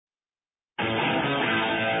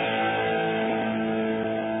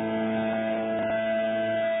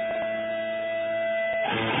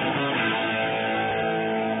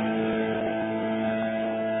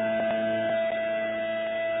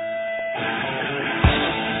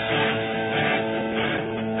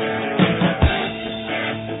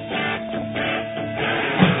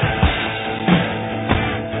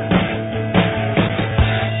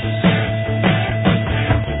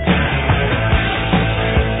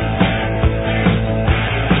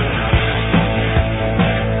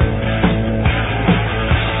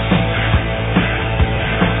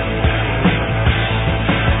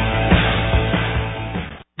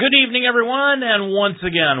everyone, and once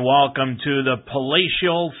again, welcome to the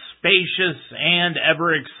palatial, spacious, and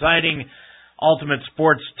ever-exciting Ultimate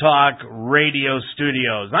Sports Talk radio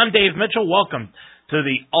studios. I'm Dave Mitchell. Welcome to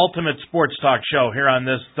the Ultimate Sports Talk show here on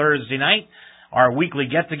this Thursday night, our weekly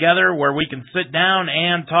get-together where we can sit down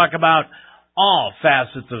and talk about all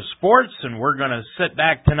facets of sports, and we're going to sit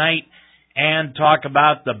back tonight and talk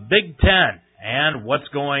about the Big Ten and what's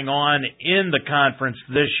going on in the conference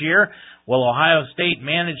this year. Will Ohio State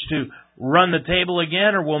manage to run the table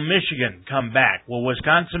again, or will Michigan come back? Will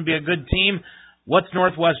Wisconsin be a good team? What's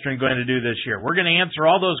Northwestern going to do this year? We're going to answer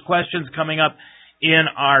all those questions coming up in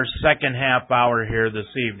our second half hour here this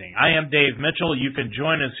evening. I am Dave Mitchell. You can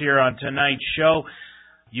join us here on tonight's show.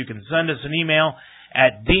 You can send us an email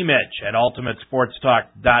at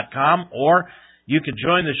dmitch@ultimatesportstalk.com, or you can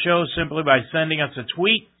join the show simply by sending us a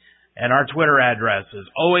tweet, and our Twitter address is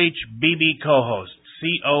OHBBCohost.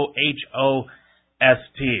 COHOST.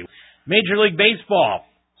 Major League Baseball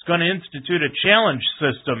is going to institute a challenge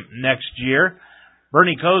system next year.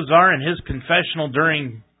 Bernie Kosar in his confessional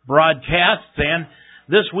during broadcasts, and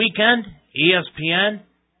this weekend, ESPN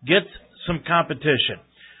gets some competition.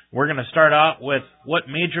 We're going to start out with what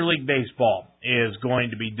Major League Baseball is going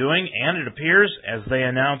to be doing, and it appears, as they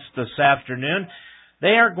announced this afternoon,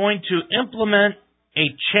 they are going to implement a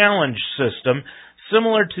challenge system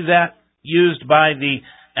similar to that used by the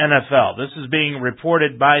NFL. This is being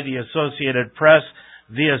reported by the Associated Press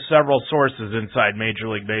via several sources inside Major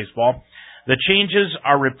League Baseball. The changes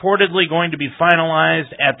are reportedly going to be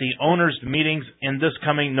finalized at the owners' meetings in this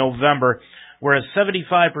coming November, where a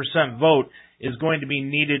 75% vote is going to be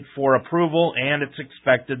needed for approval, and it's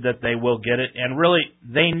expected that they will get it, and really,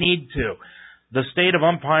 they need to. The state of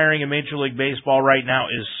umpiring in Major League Baseball right now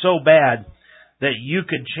is so bad that you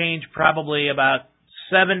could change probably about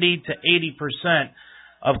 70 to 80%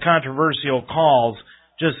 of controversial calls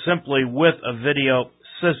just simply with a video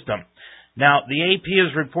system. Now, the AP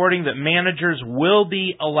is reporting that managers will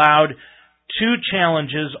be allowed 2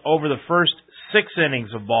 challenges over the first 6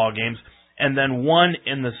 innings of ball games and then 1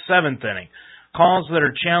 in the 7th inning. Calls that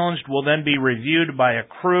are challenged will then be reviewed by a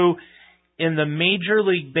crew in the Major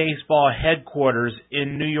League Baseball headquarters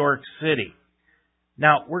in New York City.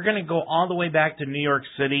 Now, we're going to go all the way back to New York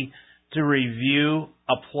City to review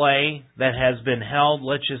a play that has been held,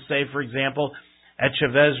 let's just say, for example, at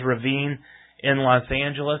Chavez Ravine in Los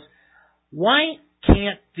Angeles. Why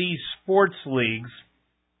can't these sports leagues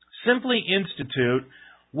simply institute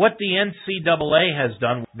what the NCAA has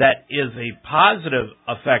done that is a positive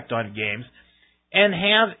effect on games and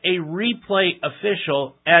have a replay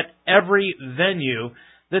official at every venue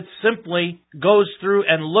that simply goes through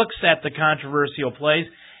and looks at the controversial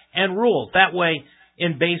plays and rules? That way,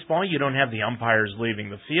 in baseball, you don't have the umpires leaving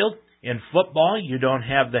the field. In football, you don't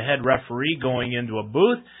have the head referee going into a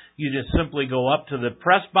booth. You just simply go up to the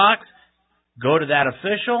press box, go to that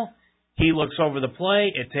official, he looks over the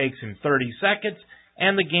play, it takes him 30 seconds,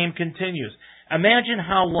 and the game continues. Imagine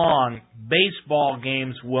how long baseball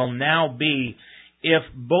games will now be if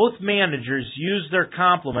both managers use their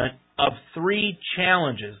complement of 3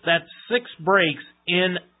 challenges. That's 6 breaks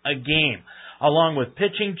in a game, along with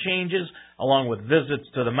pitching changes, along with visits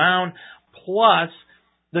to the mound, plus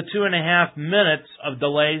the 2.5 minutes of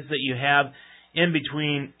delays that you have in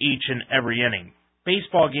between each and every inning.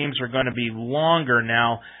 Baseball games are going to be longer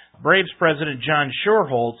now. Braves president John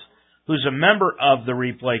Schuerholz, who's a member of the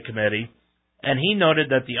replay committee, and he noted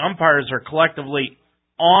that the umpires are collectively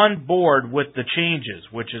on board with the changes,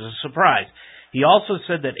 which is a surprise. He also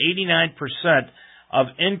said that 89% of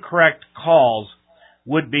incorrect calls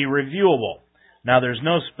would be reviewable. Now, there's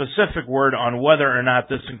no specific word on whether or not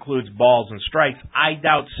this includes balls and strikes. I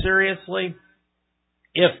doubt seriously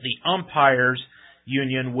if the umpires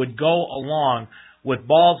union would go along with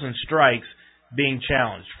balls and strikes being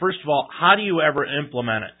challenged. First of all, how do you ever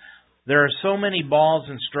implement it? There are so many balls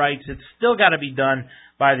and strikes, it's still got to be done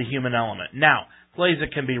by the human element. Now, plays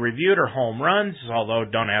that can be reviewed are home runs, although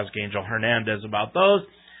don't ask Angel Hernandez about those.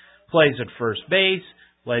 Plays at first base,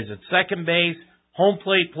 plays at second base, home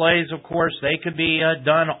plate plays, of course, they could be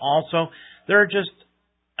done also. There are just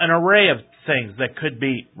an array of things that could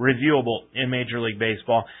be reviewable in Major League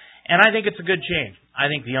Baseball, and I think it's a good change. I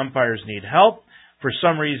think the umpires need help. For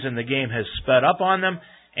some reason, the game has sped up on them,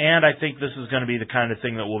 and I think this is going to be the kind of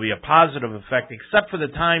thing that will be a positive effect, except for the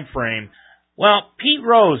time frame. Well, Pete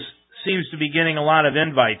Rose seems to be getting a lot of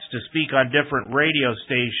invites to speak on different radio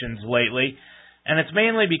stations lately, and it's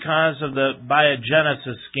mainly because of the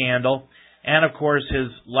Biogenesis scandal and, of course, his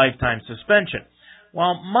lifetime suspension.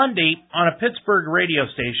 Well, Monday, on a Pittsburgh radio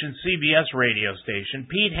station, CBS radio station,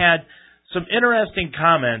 Pete had some interesting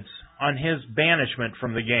comments on his banishment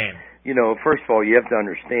from the game. first of all, you have to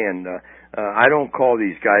understand, I don't call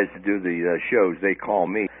these guys to do the shows. They call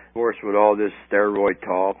me. Of course, with all this steroid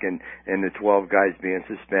talk and the 12 guys being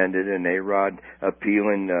suspended and A-Rod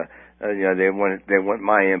appealing, they want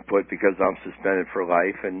my input because I'm suspended for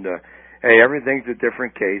life. And hey, everything's a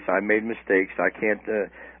different case. I made mistakes. I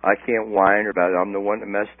can't whine about it. I'm the one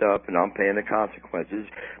that messed up, and I'm paying the consequences.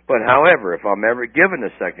 But however, if I'm ever given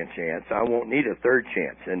a second chance, I won't need a third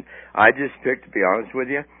chance. And I just picked, to be honest with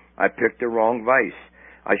you, I picked the wrong vice.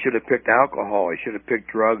 I should have picked alcohol. I should have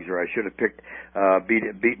picked drugs, or I should have picked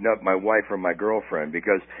beating up my wife or my girlfriend.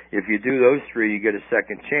 Because if you do those three, you get a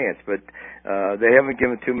second chance. But they haven't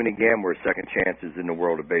given too many gamblers second chances in the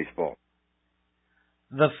world of baseball.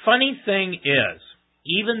 The funny thing is,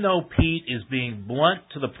 even though Pete is being blunt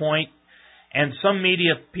to the point, and some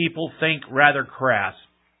media people think rather crass,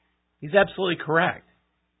 he's absolutely correct.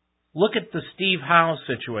 Look at the Steve Howe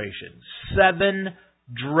situation. 7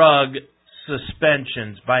 drug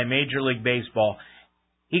suspensions by Major League Baseball.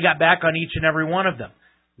 He got back on each and every one of them.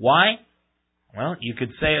 Why? Well, you could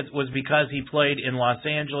say it was because he played in Los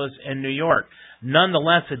Angeles and New York.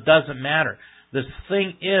 Nonetheless, it doesn't matter. The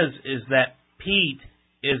thing is that Pete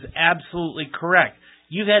is absolutely correct.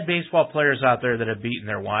 You've had baseball players out there that have beaten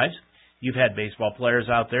their wives. You've had baseball players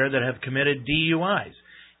out there that have committed DUIs.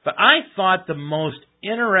 But I thought the most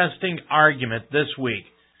interesting argument this week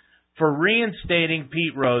for reinstating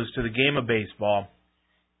Pete Rose to the game of baseball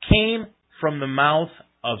came from the mouth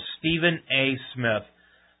of Stephen A. Smith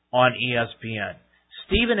on ESPN.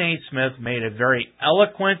 Stephen A. Smith made a very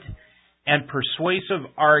eloquent and persuasive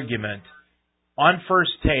argument on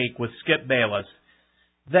First Take with Skip Bayless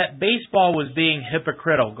that baseball was being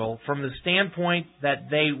hypocritical from the standpoint that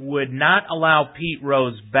they would not allow Pete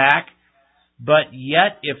Rose back, but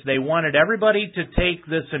yet if they wanted everybody to take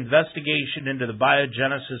this investigation into the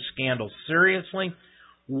biogenesis scandal seriously,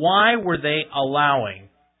 why were they allowing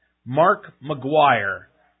Mark McGwire,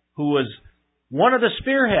 who was one of the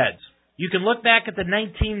spearheads? You can look back at the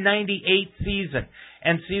 1998 season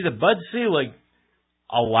and see that Bud Selig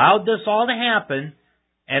allowed this all to happen,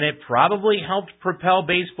 and it probably helped propel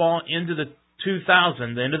baseball into the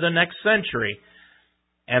 2000s, into the next century.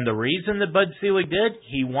 And the reason that Bud Selig did,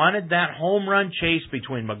 he wanted that home run chase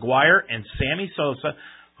between McGwire and Sammy Sosa,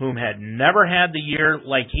 whom had never had the year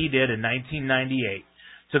like he did in 1998,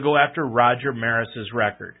 to go after Roger Maris's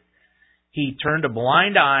record. He turned a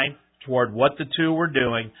blind eye toward what the two were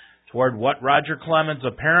doing, toward what Roger Clemens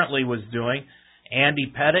apparently was doing,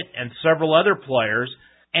 Andy Pettitte and several other players,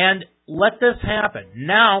 and let this happen.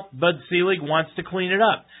 Now, Bud Selig wants to clean it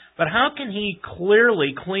up. But how can he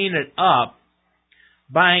clearly clean it up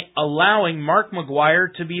by allowing Mark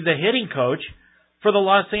McGwire to be the hitting coach for the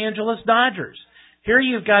Los Angeles Dodgers? Here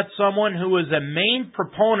you've got someone who is a main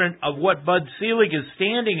proponent of what Bud Selig is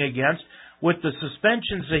standing against with the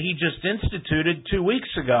suspensions that he just instituted 2 weeks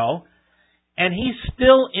ago, and he's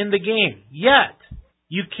still in the game. Yet,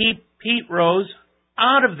 you keep Pete Rose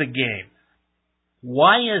out of the game.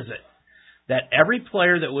 Why is it that every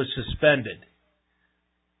player that was suspended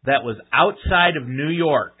that was outside of New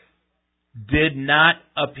York did not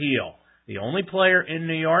appeal? The only player in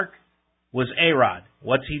New York was A-Rod.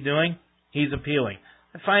 What's he doing? He's appealing.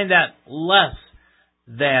 I find that less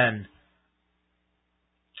than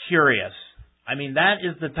curious. I mean, that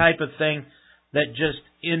is the type of thing that just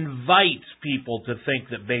invites people to think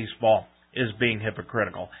that baseball is being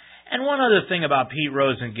hypocritical. And one other thing about Pete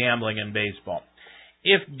Rose and gambling in baseball.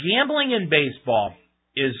 If gambling in baseball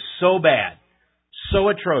is so bad, so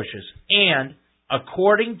atrocious, and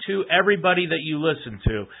according to everybody that you listen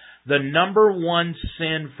to, the number one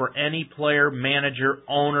sin for any player, manager,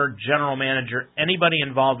 owner, general manager, anybody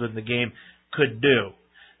involved in the game could do,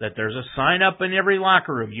 that there's a sign up in every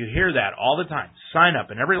locker room. You hear that all the time. Sign up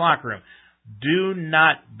in every locker room. Do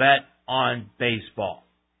not bet on baseball.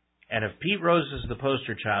 And if Pete Rose is the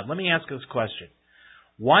poster child, let me ask this question.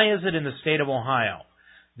 Why is it in the state of Ohio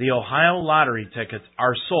the Ohio lottery tickets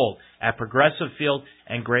are sold at Progressive Field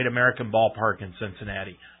and Great American Ballpark in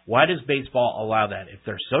Cincinnati? Why does baseball allow that? If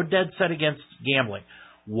they're so dead set against gambling,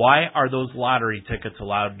 why are those lottery tickets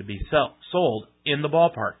allowed to be sold in the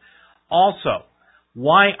ballpark? Also,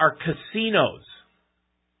 why are casinos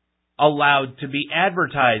allowed to be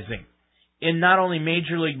advertising in not only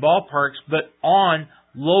major league ballparks, but on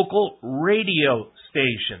local radio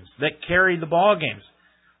stations that carry the ball games?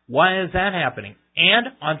 Why is that happening? And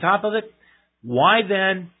on top of it, why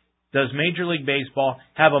then does Major League Baseball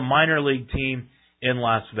have a minor league team in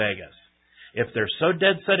Las Vegas? If they're so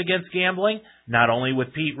dead set against gambling, not only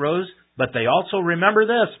with Pete Rose, but they also, remember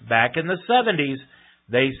this, back in the 70s,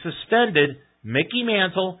 they suspended Mickey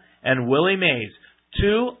Mantle and Willie Mays,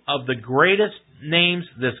 two of the greatest names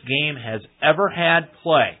this game has ever had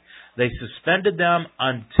play. They suspended them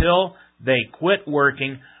until they quit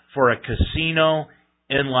working for a casino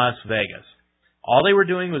in Las Vegas. All they were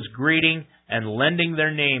doing was greeting and lending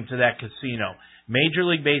their name to that casino. Major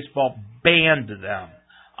League Baseball banned them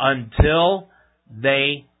until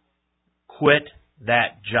they quit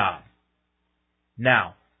that job.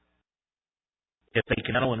 Now, if they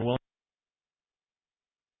can handle and will,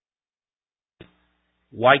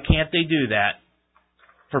 why can't they do that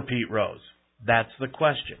for Pete Rose? That's the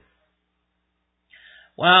question.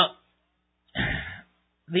 Well,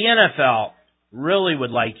 the NFL really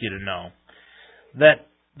would like you to know that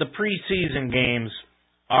the preseason games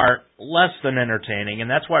are less than entertaining, and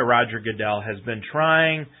that's why Roger Goodell has been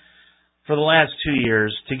trying for the last 2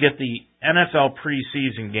 years to get the NFL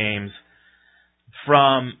preseason games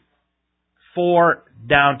from 4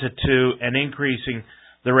 down to 2 and increasing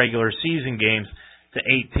the regular season games to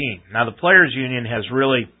 18. Now, the Players Union has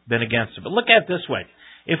really been against it. But look at it this way.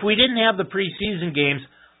 If we didn't have the preseason games,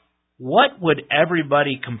 what would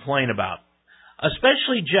everybody complain about?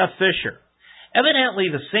 Especially Jeff Fisher. Evidently,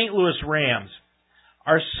 the St. Louis Rams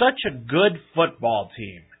are such a good football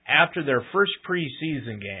team after their first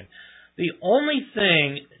preseason game. The only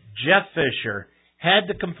thing Jeff Fisher had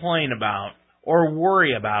to complain about or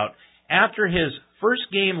worry about after his first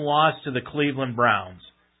game loss to the Cleveland Browns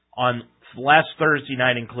on last Thursday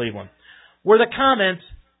night in Cleveland were the comments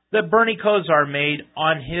that Bernie Kosar made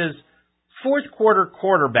on his fourth quarter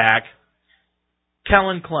quarterback,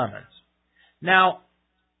 Kellen Clemens. Now,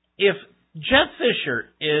 if Jeff Fisher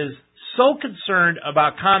is so concerned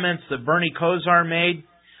about comments that Bernie Kosar made,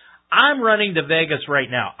 I'm running to Vegas right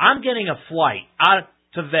now. I'm getting a flight out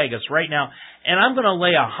to Vegas right now, and I'm going to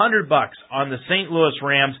lay $100 on the St. Louis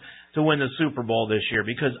Rams to win the Super Bowl this year,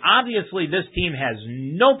 because obviously this team has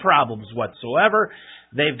no problems whatsoever.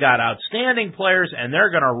 They've got outstanding players, and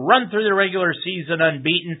they're going to run through the regular season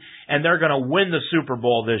unbeaten, and they're going to win the Super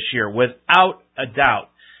Bowl this year without a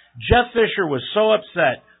doubt. Jeff Fisher was so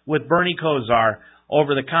upset with Bernie Kosar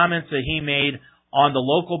over the comments that he made on the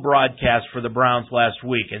local broadcast for the Browns last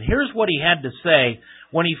week. And here's what he had to say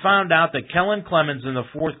when he found out that Kellen Clemens in the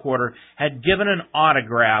fourth quarter had given an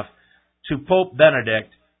autograph to Pope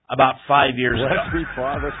Benedict about 5 years ago. Bless me,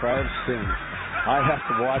 Father, for I have sinned. I have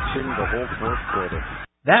to watch him the whole fourth quarter.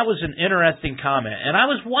 That was an interesting comment. And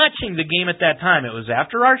I was watching the game at that time. It was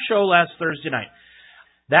after our show last Thursday night.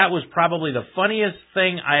 That was probably the funniest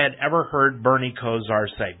thing I had ever heard Bernie Kosar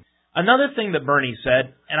say. Another thing that Bernie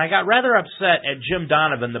said, and I got rather upset at Jim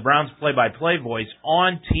Donovan, the Browns play-by-play voice,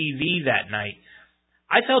 on TV that night.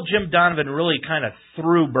 I felt Jim Donovan really kind of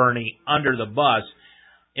threw Bernie under the bus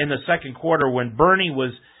in the second quarter when Bernie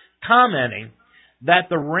was commenting that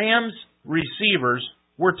the Rams receivers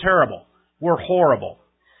were terrible, were horrible.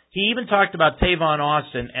 He even talked about Tavon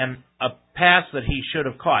Austin and a pass that he should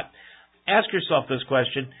have caught. Ask yourself this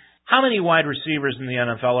question: how many wide receivers in the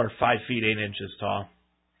NFL are 5 feet 8 inches tall?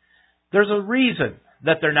 There's a reason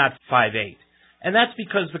that they're not 5'8", and that's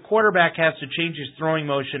because the quarterback has to change his throwing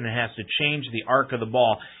motion and has to change the arc of the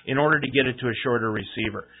ball in order to get it to a shorter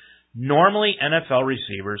receiver. Normally, NFL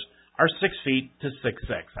receivers are 6 feet to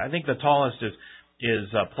 6'6". I think the tallest is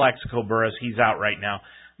Plaxico Burress. He's out right now.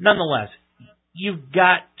 Nonetheless, you've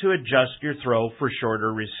got to adjust your throw for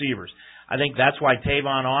shorter receivers. I think that's why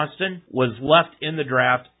Tavon Austin was left in the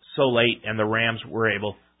draft so late, and the Rams were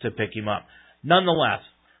able to pick him up. Nonetheless,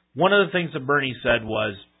 one of the things that Bernie said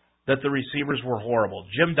was that the receivers were horrible.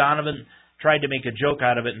 Jim Donovan tried to make a joke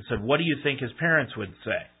out of it and said, what do you think his parents would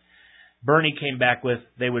say? Bernie came back with,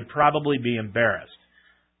 they would probably be embarrassed.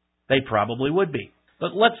 They probably would be.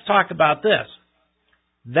 But let's talk about this.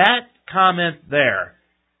 That comment there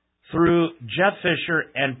threw Jeff Fisher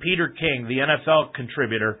and Peter King, the NFL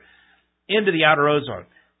contributor, into the outer ozone.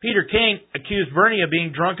 Peter King accused Bernie of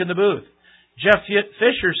being drunk in the booth. Jeff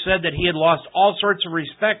Fisher said that he had lost all sorts of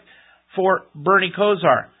respect for Bernie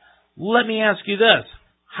Kosar. Let me ask you this.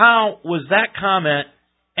 How was that comment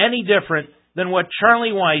any different than what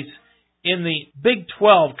Charlie Weis in the Big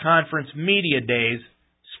 12 Conference media days,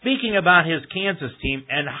 speaking about his Kansas team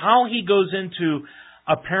and how he goes into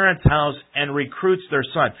a parent's house and recruits their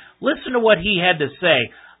son? Listen to what he had to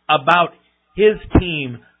say about his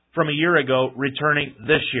team from a year ago returning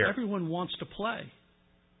this year. Everyone wants to play.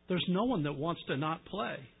 There's no one that wants to not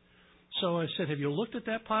play. So I said, have you looked at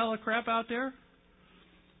that pile of crap out there?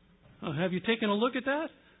 Have you taken a look at that?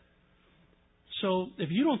 So if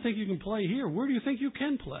you don't think you can play here, where do you think you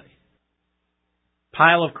can play?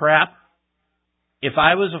 Pile of crap? If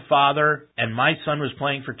I was a father and my son was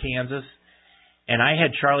playing for Kansas and I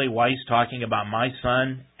had Charlie Weiss talking about my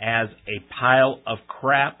son as a pile of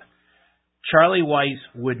crap, Charlie Weiss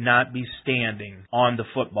would not be standing on the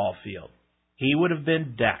football field. He would have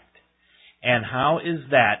been decked. And how is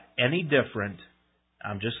that any different?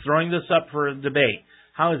 I'm just throwing this up for a debate.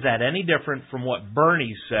 How is that any different from what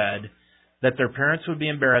Bernie said, that their parents would be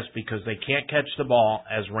embarrassed because they can't catch the ball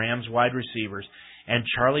as Rams wide receivers, and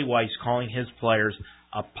Charlie Weiss calling his players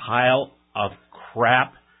a pile of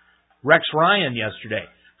crap? Rex Ryan yesterday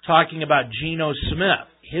talking about Geno Smith,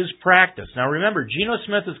 his practice. Now remember, Geno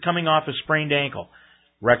Smith is coming off a sprained ankle.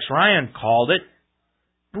 Rex Ryan called it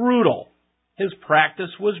brutal. His practice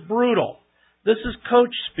was brutal. This is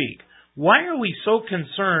coach speak. Why are we so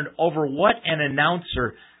concerned over what an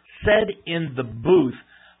announcer said in the booth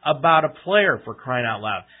about a player, for crying out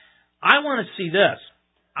loud? I want to see this.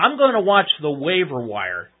 I'm going to watch the waiver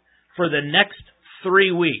wire for the next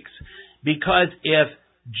 3 weeks, because if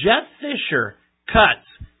Jeff Fisher cuts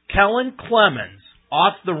Kellen Clemens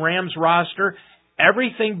off the Rams roster,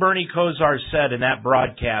 everything Bernie Kosar said in that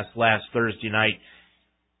broadcast last Thursday night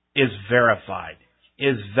is verified,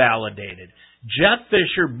 is validated. Jeff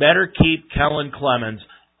Fisher better keep Kellen Clemens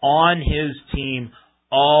on his team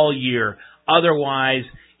all year. Otherwise,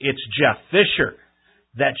 it's Jeff Fisher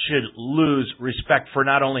that should lose respect for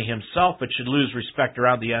not only himself, but should lose respect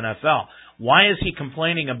around the NFL. Why is he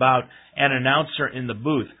complaining about an announcer in the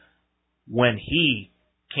booth when he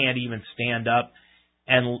can't even stand up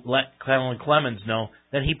and let Kellen Clemens know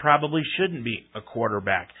that he probably shouldn't be a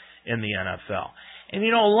quarterback in the NFL? And,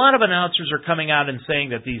 a lot of announcers are coming out and saying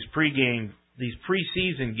that these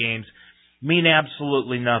preseason games mean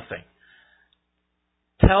absolutely nothing.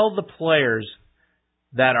 Tell the players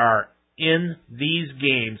that are in these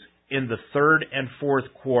games in the third and fourth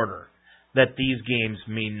quarter that these games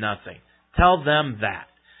mean nothing. Tell them that.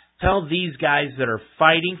 Tell these guys that are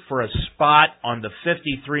fighting for a spot on the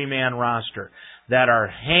 53-man roster, that are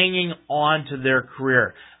hanging on to their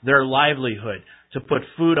career, their livelihood, to put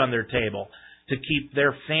food on their table, to keep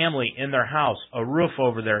their family in their house, a roof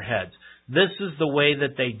over their heads. This is the way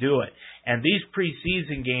that they do it. And these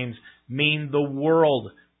preseason games mean the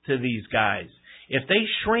world to these guys. If they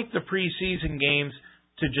shrink the preseason games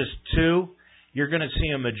to just 2, you're going to see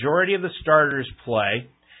a majority of the starters play.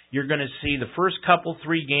 You're going to see the first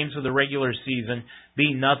 3 games of the regular season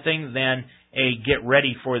be nothing than a get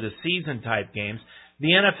ready for the season type games. The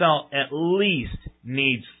NFL at least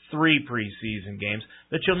needs 3 preseason games,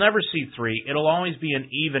 but you'll never see 3. It'll always be an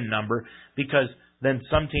even number, because then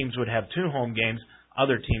some teams would have 2 home games,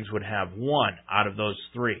 other teams would have 1 out of those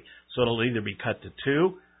 3. So it'll either be cut to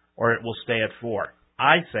 2 or it will stay at 4.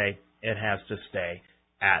 I say it has to stay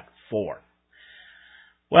at 4.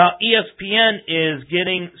 Well, ESPN is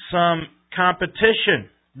getting some competition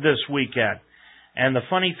this weekend. And the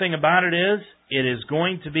funny thing about it is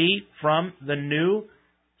going to be from the new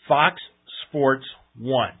Fox Sports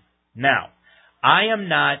 1. Now, I am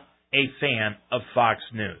not a fan of Fox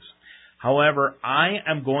News. However, I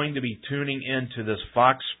am going to be tuning into this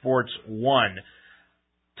Fox Sports 1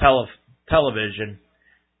 television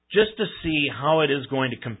just to see how it is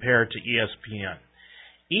going to compare to ESPN.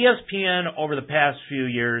 ESPN, over the past few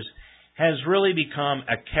years, has really become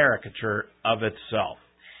a caricature of itself.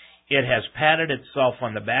 It has patted itself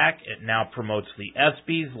on the back. It now promotes the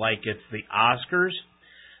ESPYs like it's the Oscars.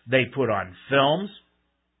 They put on films.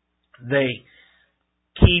 They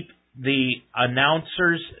keep the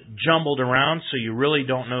announcers jumbled around so you really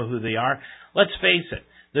don't know who they are. Let's face it,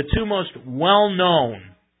 the 2 most well-known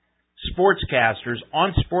sportscasters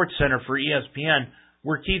on SportsCenter for ESPN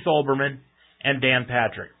were Keith Olbermann and Dan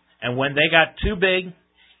Patrick. And when they got too big,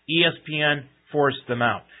 ESPN forced them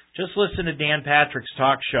out. Just listen to Dan Patrick's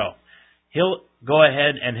talk show. He'll go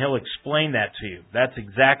ahead and he'll explain that to you. That's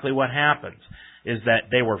exactly what happens, is that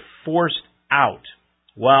they were forced out.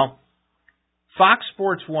 Well, Fox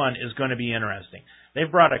Sports 1 is going to be interesting.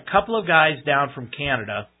 They've brought a couple of guys down from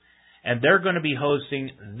Canada, and they're going to be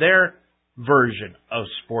hosting their version of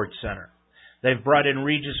SportsCenter. They've brought in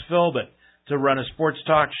Regis Philbin to run a sports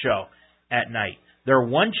talk show at night. They're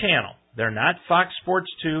one channel. They're not Fox Sports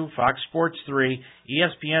 2, Fox Sports 3.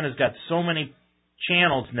 ESPN has got so many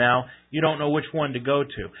channels now, you don't know which one to go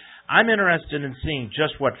to. I'm interested in seeing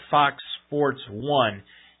just what Fox Sports 1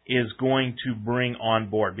 is going to bring on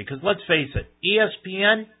board. Because let's face it,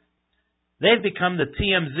 ESPN, they've become the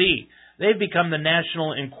TMZ. They've become the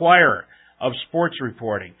National Enquirer of sports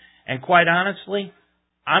reporting. And quite honestly,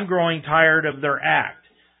 I'm growing tired of their act.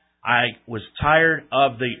 I was tired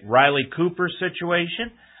of the Riley Cooper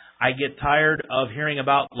situation. I get tired of hearing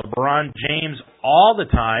about LeBron James all the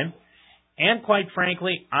time. And quite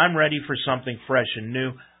frankly, I'm ready for something fresh and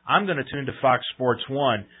new. I'm going to tune to Fox Sports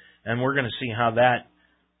 1, and we're going to see how that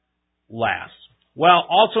lasts. Well,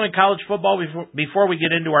 also in college football, before we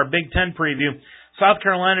get into our Big Ten preview, South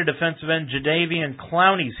Carolina defensive end Jadeveon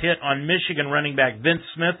Clowney's hit on Michigan running back Vince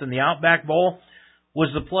Smith in the Outback Bowl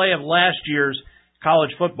was the play of last year's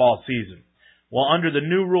college football season. Well, under the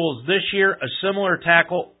new rules this year, a similar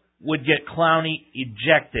tackle would get Clowney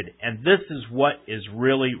ejected, and this is what is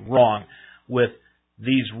really wrong with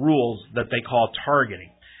these rules that they call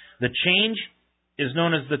targeting. The change is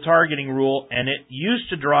known as the targeting rule, and it used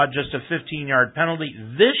to draw just a 15-yard penalty.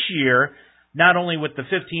 This year, not only with the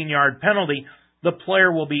 15-yard penalty, the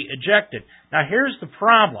player will be ejected. Now, here's the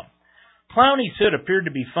problem. Clowney's hit appeared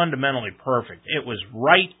to be fundamentally perfect. It was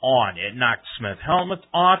right on. It knocked Smith's helmet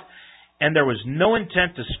off, and there was no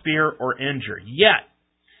intent to spear or injure. Yet,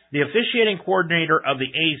 the officiating coordinator of the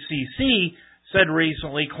ACC said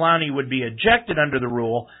recently Clowney would be ejected under the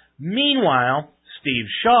rule. Meanwhile, Steve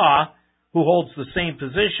Shaw, who holds the same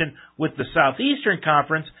position with the Southeastern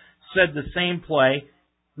Conference, said the same play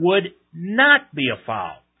would not be a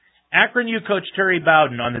foul. Akron U coach Terry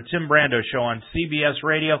Bowden on the Tim Brando Show on CBS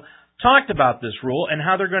Radio talked about this rule and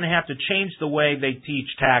how they're going to have to change the way they teach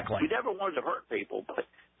tackling. We never wanted to hurt people, but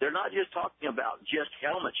they're not just talking about just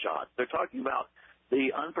helmet shots. They're talking about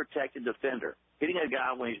the unprotected defender, hitting a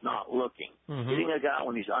guy when he's not looking, hitting a guy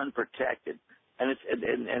when he's unprotected. And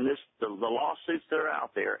the lawsuits that are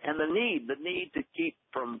out there, and the need to keep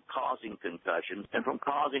from causing concussion and from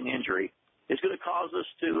causing injury is going to cause us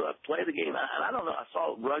to play the game. And I don't know. I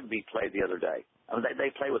saw rugby play the other day. I mean, they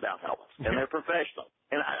play without helmets, and they're professional.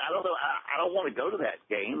 And I don't know. I don't want to go to that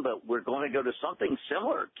game, but we're going to go to something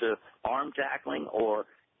similar to arm tackling or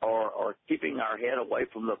keeping our head away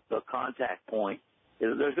from the contact point.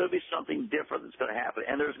 There's going to be something different that's going to happen,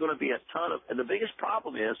 and there's going to be a ton of. And the biggest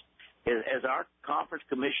problem is as our conference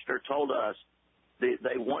commissioner told us,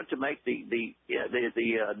 they want to make the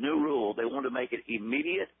new rule. They want to make it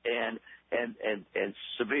immediate and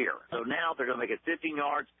severe. So now they're going to make it 15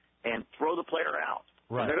 yards and throw the player out.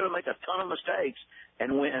 Right. And they're going to make a ton of mistakes.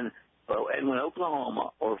 And when Oklahoma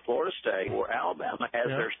or Florida State or Alabama has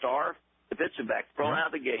their star defensive back thrown out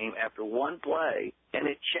of the game after one play, and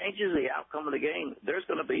it changes the outcome of the game, there's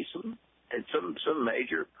going to be some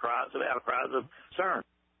major cries of concern.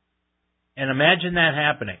 And imagine that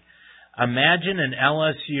happening. Imagine an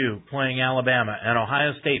LSU playing Alabama and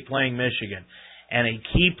Ohio State playing Michigan, and a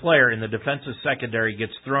key player in the defensive secondary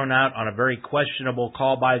gets thrown out on a very questionable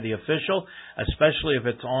call by the official, especially if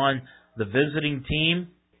it's on the visiting team.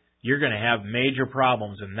 You're going to have major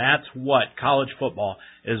problems, and that's what college football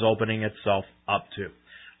is opening itself up to.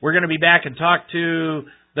 We're going to be back and talk to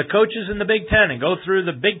the coaches in the Big Ten and go through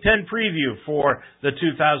the Big Ten preview for the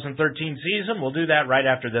 2013 season. We'll do that right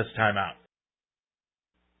after this timeout.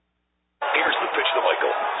 Here's the pitch to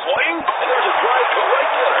Michael. Swing, and there's a drive to right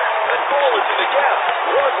center. That ball is in the gap.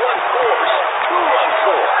 1-run scores. 2-run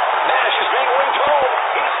score. Nash is being winged home.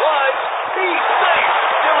 He slides. He's safe.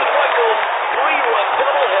 Dylan Michaels, 3-run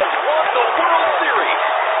double, has won the World Series.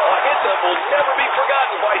 A hit that will never be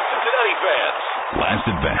forgotten by Cincinnati fans. Last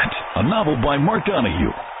at Bat, a novel by Mark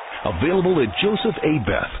Donahue. Available at Joseph A.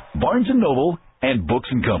 Beth, Barnes & Noble, and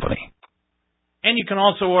Books & Company. And you can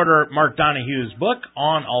also order Mark Donahue's book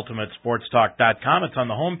on UltimateSportsTalk.com. It's on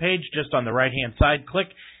the homepage, just on the right-hand side. Click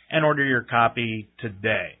and order your copy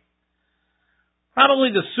today. Probably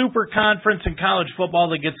the super conference in college football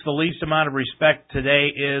that gets the least amount of respect today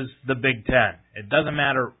is the Big Ten. It doesn't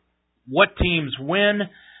matter what teams win.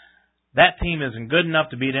 That team isn't good enough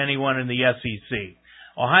to beat anyone in the SEC.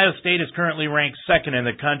 Ohio State is currently ranked second in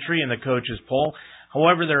the country in the coaches' poll.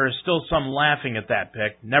 However, there is still some laughing at that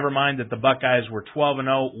pick. Never mind that the Buckeyes were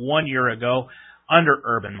 12-0 1 year ago under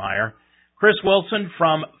Urban Meyer. Chris Wilson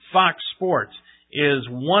from Fox Sports is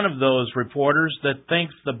one of those reporters that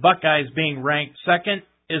thinks the Buckeyes being ranked second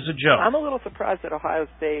is a joke. I'm a little surprised that Ohio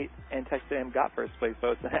State and Texas A&M got first place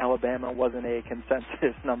votes and Alabama wasn't a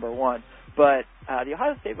consensus number one. But the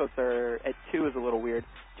Ohio State votes are at 2 is a little weird,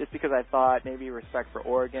 just because I thought maybe respect for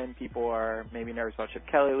Oregon. People are maybe nervous about Chip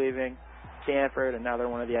Kelly leaving, Stanford, and now they're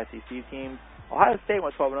one of the SEC teams. Ohio State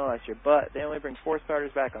went 12-0 last year, but they only bring 4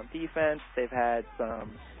 starters back on defense. They've had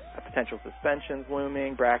some potential suspensions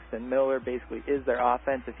looming. Braxton Miller basically is their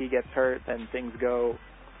offense. If he gets hurt, then things go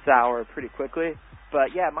sour pretty quickly.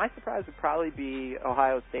 But, yeah, my surprise would probably be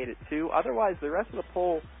Ohio State at 2. Otherwise, the rest of the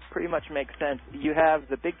poll pretty much makes sense. You have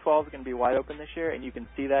the Big 12 is going to be wide open this year, and you can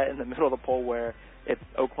see that in the middle of the poll where it's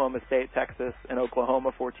Oklahoma State, Texas, and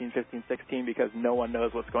Oklahoma 14, 15, 16 because no one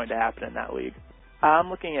knows what's going to happen in that league. I'm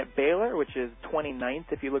looking at Baylor, which is 29th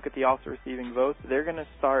if you look at the also receiving votes. They're going to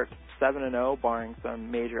start 7-0, barring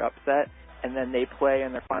some major upset. and then they play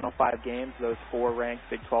in their final 5 games, those 4 ranked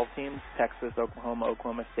Big 12 teams, Texas, Oklahoma,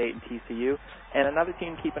 Oklahoma State, and TCU. And another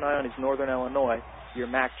team to keep an eye on is Northern Illinois, your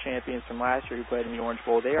MAC champions from last year who played in the Orange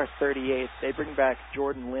Bowl. They are 38th. They bring back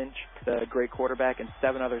Jordan Lynch, the great quarterback, and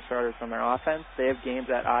 7 other starters from their offense. They have games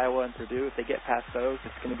at Iowa and Purdue. If they get past those,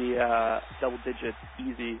 it's going to be double digits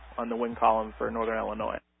easy on the win column for Northern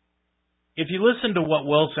Illinois. If you listen to what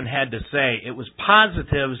Wilson had to say, it was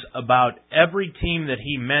positives about every team that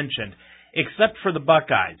he mentioned, except for the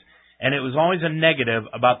Buckeyes. And it was always a negative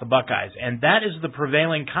about the Buckeyes. And that is the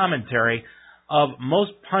prevailing commentary of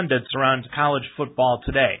most pundits around college football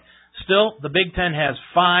today. Still, the Big Ten has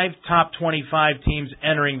 5 top 25 teams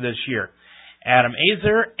entering this year. Adam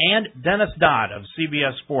Aizer and Dennis Dodd of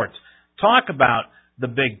CBS Sports talk about the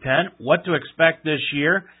Big Ten, what to expect this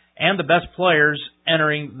year, and the best players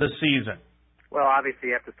entering the season. Well, obviously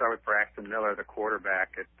you have to start with Braxton Miller, the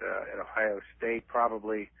quarterback at Ohio State,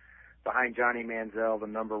 probably behind Johnny Manziel, the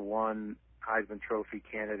number 1 Heisman Trophy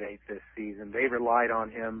candidate this season. They relied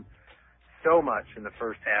on him so much in the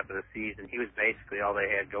first half of the season. He was basically all they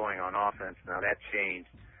had going on offense. Now that changed,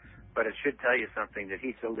 but it should tell you something that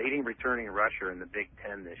he's the leading returning rusher in the Big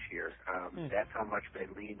Ten this year. That's how much they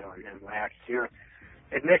leaned on him last year.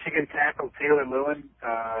 At Michigan tackle Taylor Lewin,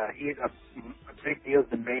 he's a big deal's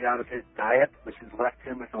been made out of his diet, which has left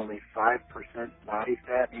him with only 5% body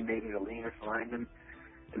fat. He may be the leanest lineman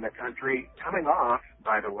in the country. Coming off,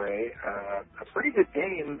 by the way, a pretty good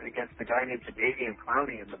game against a guy named Jadeveon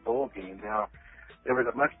Clowney in the bowl game. Now, there was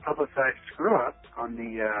a much publicized screw up on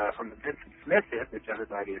the Vincent Smith hit, which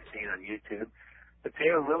everybody has seen on YouTube. But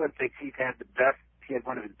Taylor Lewin thinks he had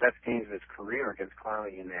one of his best games of his career against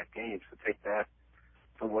Clowney in that game. So take that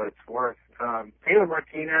for what it's worth. Taylor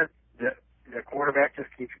Martinez, the quarterback, just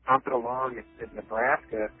keeps pumping along at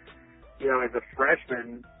Nebraska. You know, as a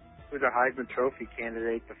freshman, he was a Heisman Trophy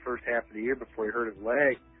candidate the first half of the year before he hurt his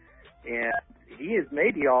leg. And he is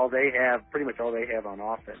maybe pretty much all they have on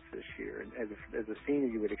offense this year. And as a senior,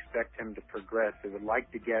 you would expect him to progress. They would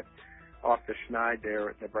like to get off the schneid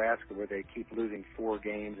there at Nebraska, where they keep losing 4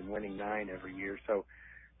 games and winning 9 every year. So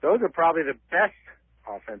those are probably the best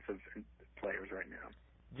offensive players right now.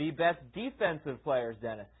 The best defensive players,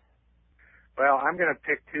 Dennis? Well, I'm going to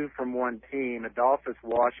pick 2 from one team, Adolphus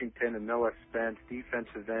Washington and Noah Spence,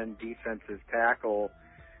 defensive end, defensive tackle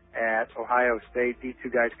at Ohio State. These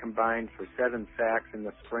 2 guys combined for 7 sacks in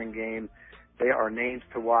the spring game. They are names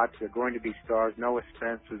to watch. They're going to be stars. Noah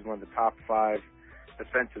Spence was one of the top 5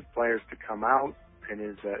 defensive players to come out in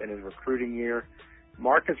his recruiting year.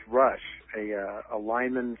 Marcus Rush, a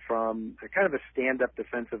lineman from kind of a stand-up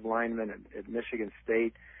defensive lineman at Michigan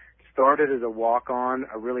State, started as a walk-on,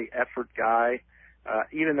 a really effort guy.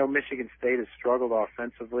 Even though Michigan State has struggled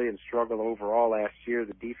offensively and struggled overall last year,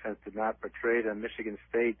 the defense did not betray them. Michigan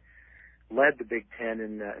State led the Big Ten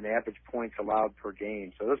in average points allowed per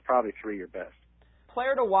game. So those are probably 3 your best.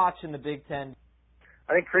 Player to watch in the Big Ten?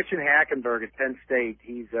 I think Christian Hackenberg at Penn State.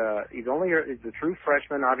 He's a true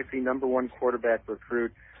freshman, obviously number 1 quarterback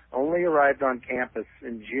recruit. Only arrived on campus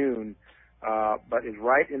in June, but is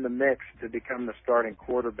right in the mix to become the starting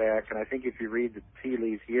quarterback. And I think if you read the tea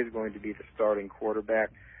leaves, he is going to be the starting quarterback.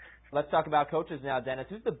 Let's talk about coaches now, Dennis.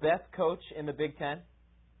 Who's the best coach in the Big Ten?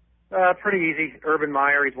 Pretty easy. Urban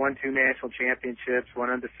Meyer. He's won 2 national championships,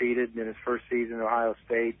 went undefeated in his first season at Ohio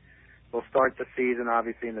State. Will start the season,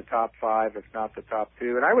 obviously, in the top 5, if not the top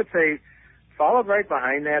 2. And I would say, followed right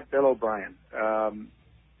behind that, Bill O'Brien,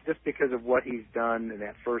 just because of what he's done in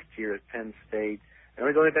that first year at Penn State. I know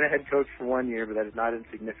he's only been a head coach for 1 year, but that is not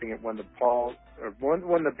insignificant. Won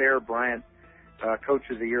the Bear Bryant Coach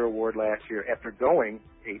of the Year award last year after going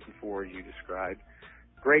 8-4, as you described.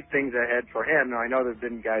 Great things ahead for him. Now, I know there have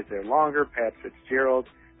been guys there longer, Pat Fitzgerald,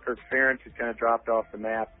 Kirk Ferentz, who's kind of dropped off the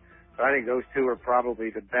map. But I think those 2 are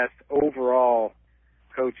probably the best overall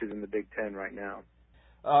coaches in the Big Ten right now.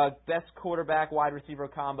 Best quarterback, wide receiver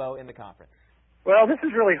combo in the conference? Well, this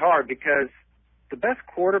is really hard because the best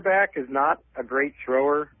quarterback is not a great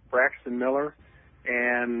thrower, Braxton Miller,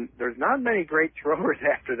 and there's not many great throwers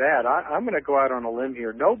after that. I'm going to go out on a limb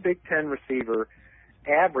here. No Big Ten receiver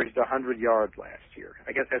averaged 100 yards last year.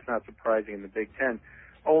 I guess that's not surprising in the Big Ten.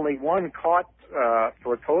 Only 1 caught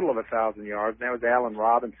for a total of 1,000 yards, and that was Allen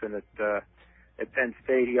Robinson at Penn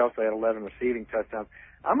State. He also had 11 receiving touchdowns.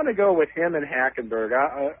 I'm going to go with him and Hackenberg.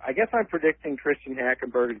 I guess I'm predicting Christian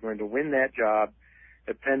Hackenberg is going to win that job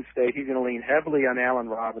at Penn State. He's going to lean heavily on Allen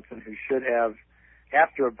Robinson, who should have,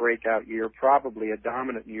 after a breakout year, probably a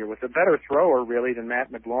dominant year with a better thrower, really, than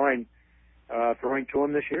Matt McGloin throwing to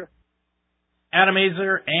him this year. Adam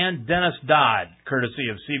Aizer and Dennis Dodd, courtesy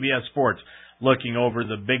of CBS Sports, looking over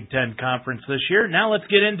the Big Ten Conference this year. Now let's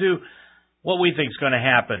get into what we think is going to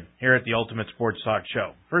happen here at the Ultimate Sports Talk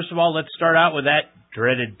Show. First of all, let's start out with that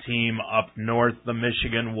dreaded team up north, the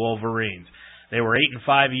Michigan Wolverines. They were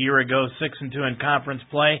 8-5 a year ago, 6-2 in conference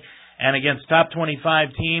play, and against top 25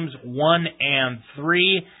 teams,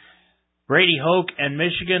 1-3. Brady Hoke and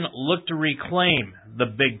Michigan look to reclaim the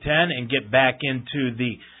Big Ten and get back into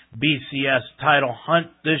the BCS title hunt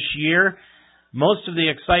this year. Most of the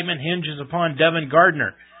excitement hinges upon Devin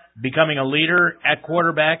Gardner becoming a leader at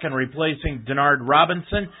quarterback and replacing Denard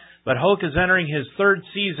Robinson. But Hoke is entering his third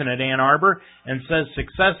season at Ann Arbor and says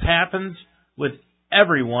success happens with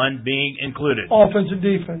everyone being included. Offense and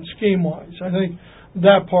defense, scheme-wise. I think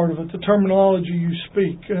that part of it, the terminology you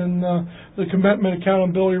speak, and the commitment,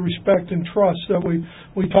 accountability, respect, and trust that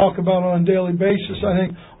we talk about on a daily basis, I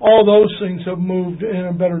think all those things have moved in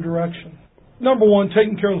a better direction. Number one,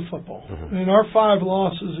 taking care of the football. In our 5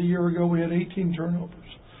 losses a year ago, we had 18 turnovers.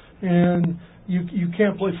 And you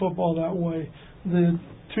can't play football that way. The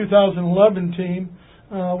 2011 team,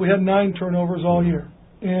 we had 9 turnovers all year.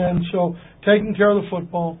 And so taking care of the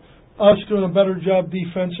football, us doing a better job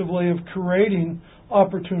defensively of creating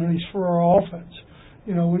opportunities for our offense.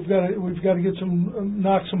 You know, we've got to get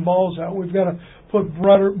knock some balls out. We've got to put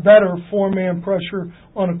better 4-man pressure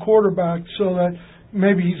on a quarterback so that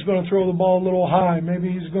maybe he's going to throw the ball a little high.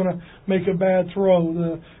 Maybe he's going to make a bad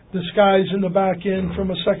throw. The skies in the back end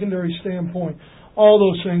from a secondary standpoint. All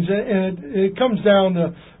those things. And it comes down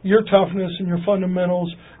to your toughness and your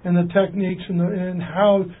fundamentals and the techniques and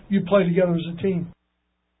how you play together as a team.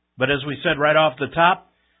 But as we said right off the top,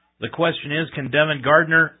 the question is, can Devin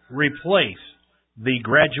Gardner replace the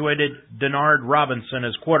graduated Denard Robinson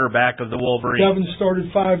as quarterback of the Wolverines? Devin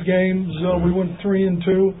started 5 games. We went 3-2.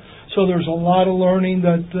 So there's a lot of learning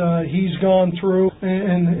that he's gone through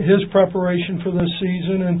and his preparation for this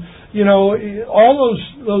season. And, you know, all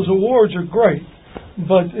those awards are great,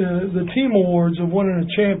 but the team awards of winning a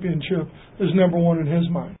championship is number one in his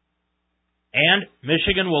mind. And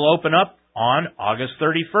Michigan will open up on August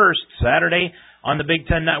 31st, Saturday, on the Big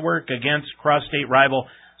Ten Network against cross-state rival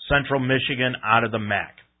Central Michigan out of the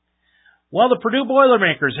MAC. Well, the Purdue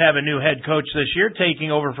Boilermakers have a new head coach this year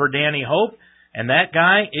taking over for Danny Hope, and that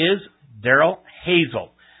guy is Darrell Hazell.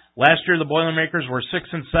 Last year, the Boilermakers were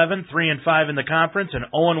 6-7, 3-5 in the conference, and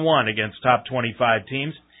 0-1 against top 25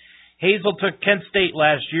 teams. Hazell took Kent State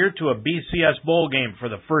last year to a BCS bowl game for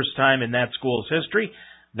the first time in that school's history,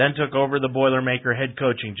 then took over the Boilermaker head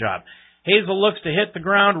coaching job. Hazell looks to hit the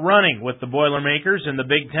ground running with the Boilermakers in the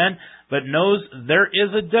Big Ten, but knows there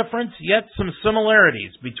is a difference, yet some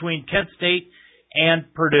similarities between Kent State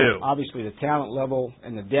and Purdue. Obviously, the talent level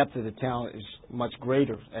and the depth of the talent is much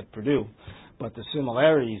greater at Purdue, but the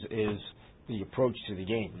similarities is the approach to the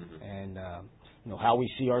game. And how we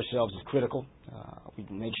see ourselves is critical. We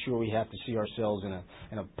make sure we have to see ourselves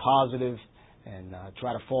in a positive and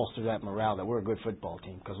try to foster that morale that we're a good football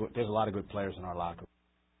team, because there's a lot of good players in our locker room.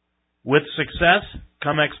 With success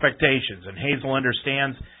come expectations, and Hazell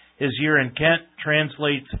understands his year in Kent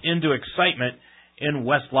translates into excitement in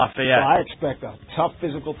West Lafayette. So I expect a tough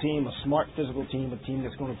physical team, a smart physical team, a team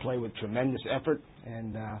that's going to play with tremendous effort.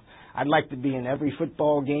 And I'd like to be in every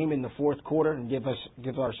football game in the fourth quarter and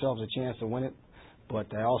give ourselves a chance to win it. But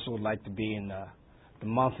I also would like to be in the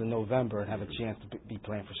month of November and have a chance to be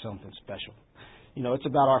playing for something special. You know, it's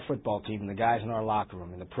about our football team and the guys in our locker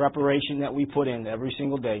room and the preparation that we put in every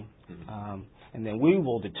single day. And then we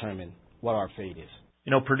will determine what our fate is.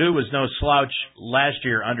 You know, Purdue was no slouch last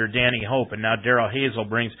year under Danny Hope, and now Darrell Hazell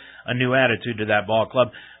brings a new attitude to that ball club.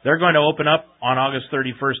 They're going to open up on August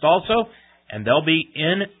 31st also, and they'll be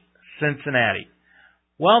in Cincinnati.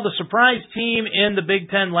 Well, the surprise team in the Big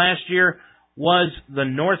Ten last year was the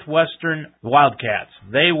Northwestern Wildcats.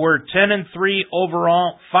 They were 10-3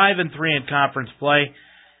 overall, 5-3 in conference play,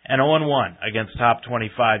 and 0-1 against top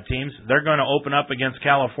 25 teams. They're going to open up against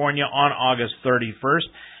California on August 31st,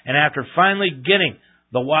 and after finally getting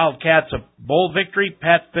the Wildcats a bowl victory,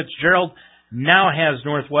 Pat Fitzgerald now has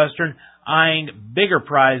Northwestern eyeing bigger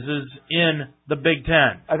prizes in the Big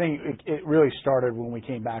Ten. I think it really started when we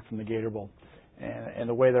came back from the Gator Bowl. And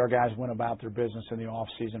the way that our guys went about their business in the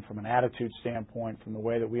offseason from an attitude standpoint, from the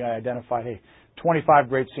way that we identified, hey, 25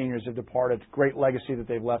 great seniors have departed, great legacy that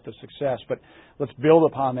they've left of success, but let's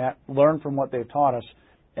build upon that, learn from what they've taught us,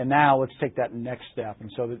 and now let's take that next step. And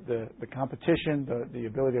so the competition, the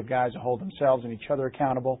ability of guys to hold themselves and each other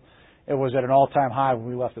accountable, it was at an all-time high when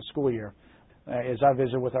we left the school year. As I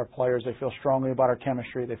visit with our players, they feel strongly about our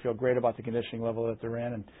chemistry. They feel great about the conditioning level that they're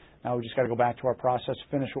in. And now we just got to go back to our process,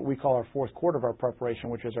 finish what we call our fourth quarter of our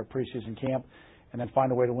preparation, which is our preseason camp, and then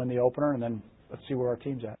find a way to win the opener, and then let's see where our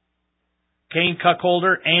team's at. Kane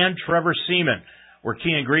Cuckolder and Trevor Seaman were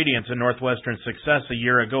key ingredients in Northwestern's success a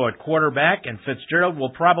year ago at quarterback, and Fitzgerald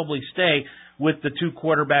will probably stay with the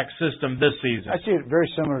two-quarterback system this season. I see it very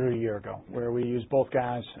similar to a year ago, where we used both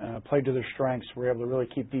guys, played to their strengths, were able to really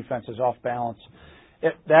keep defenses off balance.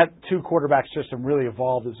 That two-quarterback system really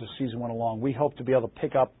evolved as the season went along. We hope to be able to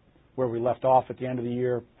pick up where we left off at the end of the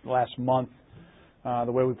year, last month,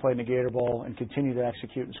 the way we played in the Gator Bowl, and continue to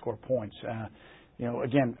execute and score points.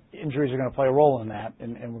 Again, injuries are going to play a role in that,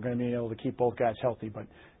 and we're going to be able to keep both guys healthy. But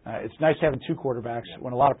it's nice having two quarterbacks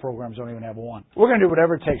when a lot of programs don't even have one. We're going to do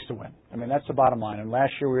whatever it takes to win. I mean, that's the bottom line. And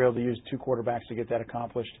last year we were able to use two quarterbacks to get that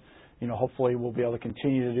accomplished. Hopefully we'll be able to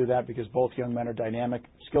continue to do that because both young men are dynamic.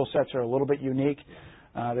 Skill sets are a little bit unique.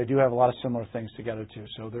 They do have a lot of similar things together, too.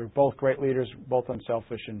 So they're both great leaders, both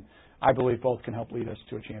unselfish, and I believe both can help lead us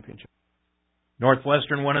to a championship.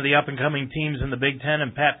 Northwestern, one of the up-and-coming teams in the Big Ten,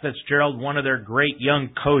 and Pat Fitzgerald, one of their great young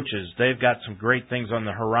coaches. They've got some great things on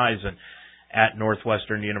the horizon at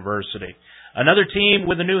Northwestern University. Another team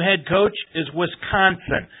with a new head coach is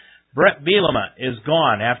Wisconsin. Brett Bielema is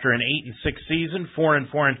gone after an 8-6 season,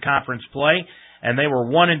 4-4 in conference play, and they were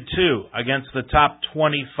 1-2 against the top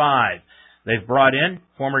 25. They've brought in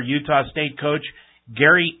former Utah State coach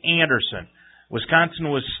Gary Anderson. Wisconsin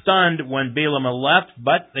was stunned when Bielema left,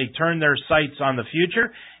 but they turned their sights on the future,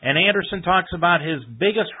 and Anderson talks about his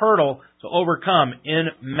biggest hurdle to overcome in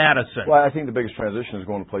Madison. Well, I think the biggest transition is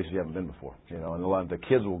going to places you haven't been before. And a lot of the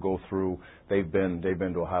kids will go through. They've been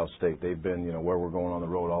to Ohio State. They've been, where we're going on the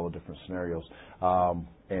road, all the different scenarios.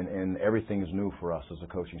 And everything is new for us as a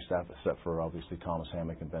coaching staff, except for obviously Thomas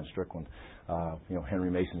Hammock and Ben Strickland.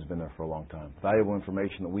 Henry Mason's been there for a long time. Valuable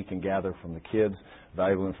information that we can gather from the kids,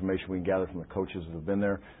 valuable information we can gather from the coaches that have been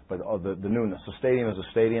there. But the newness, the stadium is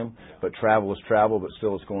a stadium, but travel is travel, but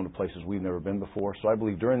still it's going to places we've never been before. So I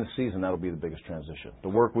believe during the season that'll be the biggest transition. The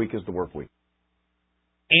work week is the work week.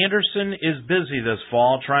 Anderson is busy this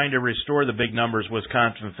fall trying to restore the big numbers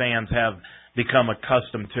Wisconsin fans have become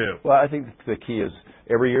accustomed to. Well, I think the key is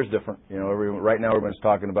every year is different. Right now everyone's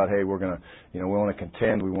talking about, hey, we're going to, we want to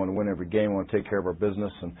contend, we want to win every game, we want to take care of our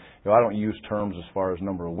business. And I don't use terms as far as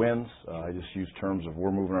number of wins. I just use terms of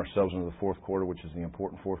we're moving ourselves into the fourth quarter, which is the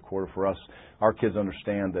important fourth quarter for us. Our kids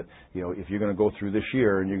understand that, if you're going to go through this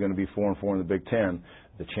year and you're going to be 4-4 in the Big Ten,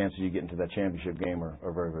 the chances you get into that championship game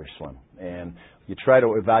are very, very slim. And you try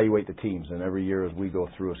to evaluate the teams, and every year as we go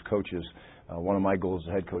through as coaches, one of my goals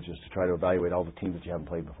as head coach is to try to evaluate all the teams that you haven't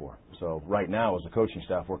played before. So right now, as a coaching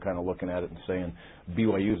staff, we're kind of looking at it and saying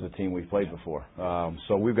BYU is the team we've played before.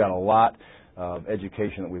 So we've got a lot of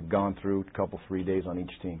education that we've gone through, a couple, 3 days on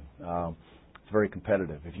each team. It's very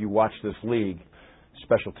competitive. If you watch this league,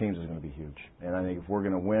 special teams is going to be huge. And I think if we're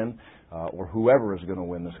going to win, or whoever is going to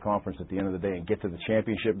win this conference at the end of the day and get to the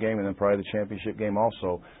championship game and then probably the championship game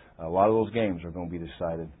also, a lot of those games are going to be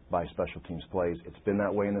decided by special teams plays. It's been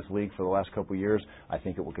that way in this league for the last couple of years. I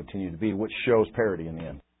think it will continue to be, which shows parity in the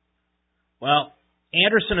end. Well,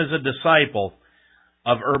 Anderson is a disciple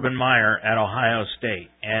of Urban Meyer at Ohio State,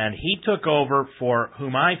 and he took over for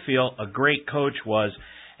whom I feel a great coach was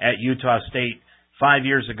at Utah State 5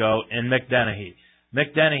 years ago in Mick Dennehy.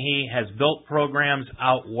 Mick Dennehy has built programs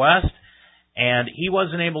out west, and he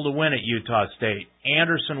wasn't able to win at Utah State.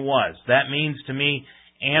 Anderson was. That means to me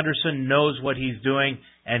Anderson knows what he's doing,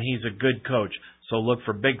 and he's a good coach. So look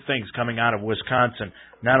for big things coming out of Wisconsin,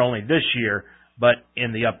 not only this year, but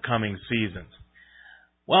in the upcoming seasons.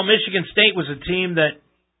 Well, Michigan State was a team that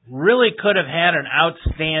really could have had an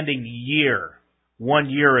outstanding year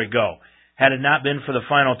 1 year ago, had it not been for the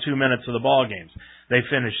final 2 minutes of the ball games. They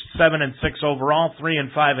finished 7-6 overall,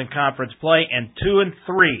 3-5 in conference play, and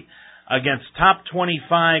 2-3 against top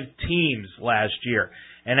 25 teams last year.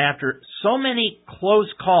 And after so many close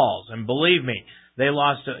calls, and believe me, they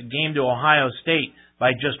lost a game to Ohio State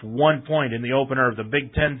by just 1 point in the opener of the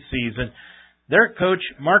Big Ten season, their coach,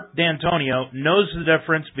 Mark D'Antonio, knows the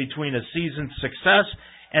difference between a season's success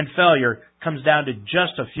and failure comes down to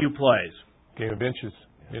just a few plays. Game of inches.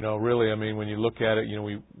 Really, when you look at it,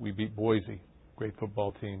 we beat Boise, great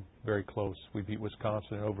football team, very close. We beat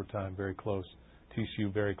Wisconsin in overtime, very close.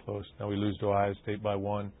 TCU, very close. Now we lose to Ohio State by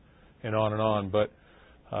 1, and on and on. But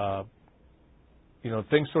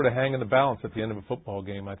things sort of hang in the balance at the end of a football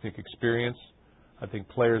game. I think experience, I think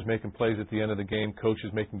players making plays at the end of the game,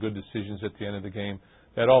 coaches making good decisions at the end of the game,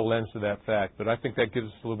 that all lends to that fact. But I think that gives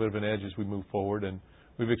us a little bit of an edge as we move forward. And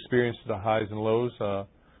we've experienced the highs and lows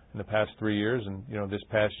in the past 3 years. And, this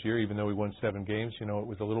past year, even though we won 7 games, it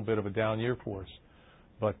was a little bit of a down year for us.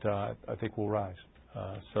 But I think we'll rise.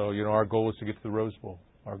 So our goal is to get to the Rose Bowl.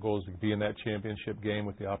 Our goal is to be in that championship game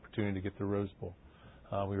with the opportunity to get to the Rose Bowl.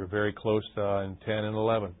 We were very close in 10 and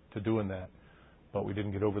 11 to doing that, but we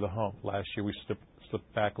didn't get over the hump. Last year we slip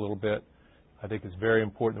back a little bit. I think it's very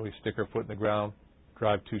important that we stick our foot in the ground,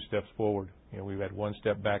 drive 2 steps forward. We've had 1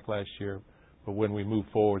 step back last year, but when we move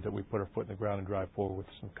forward, that we put our foot in the ground and drive forward with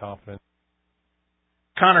some confidence.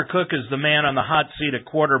 Connor Cook is the man on the hot seat at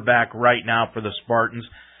quarterback right now for the Spartans,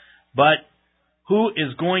 but who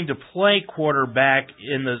is going to play quarterback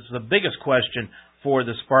is the biggest question for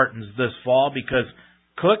the Spartans this fall, because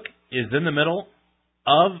Cook is in the middle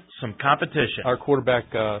of some competition. Our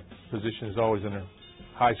quarterback position is always under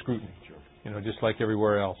high scrutiny, just like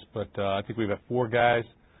everywhere else. But I think we've got 4 guys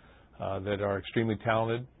that are extremely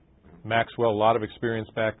talented. Maxwell, a lot of experience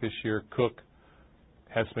back this year. Cook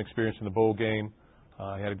has some experience in the bowl game.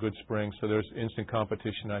 He had a good spring, so there's instant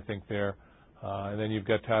competition, I think, there. And then you've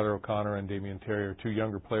got Tyler O'Connor and Damian Terrier, 2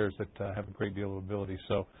 younger players that have a great deal of ability.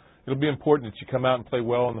 So it'll be important that you come out and play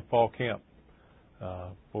well in the fall camp.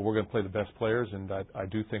 But we're going to play the best players, and I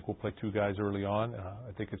do think we'll play 2 guys early on.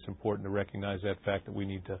 I think it's important to recognize that fact that we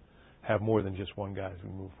need to have more than just 1 guy as we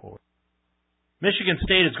move forward. Michigan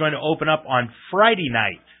State is going to open up on Friday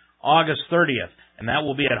night, August 30th, and that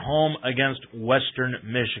will be at home against Western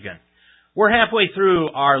Michigan. We're halfway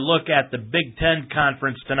through our look at the Big Ten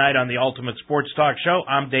Conference tonight on the Ultimate Sports Talk Show.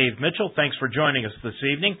 I'm Dave Mitchell. Thanks for joining us this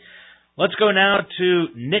evening. Let's go now to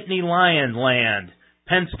Nittany Lion Land,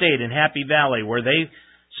 Penn State in Happy Valley, where they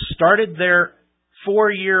started their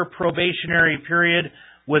 4-year probationary period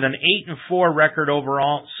with an 8-4 record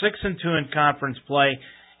overall, 6-2 in conference play,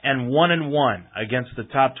 and 1-1 against the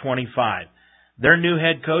top 25. Their new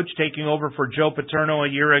head coach, taking over for Joe Paterno a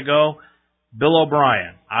year ago, Bill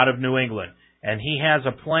O'Brien out of New England. And he has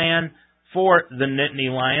a plan for the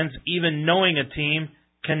Nittany Lions, even knowing a team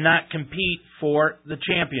cannot compete for the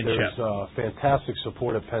championship. There's fantastic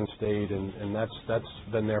support at Penn State, and that's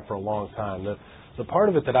been there for a long time. The part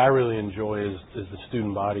of it that I really enjoy is the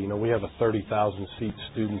student body. We have a 30,000-seat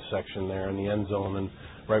student section there in the end zone, and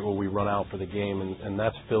right where we run out for the game, and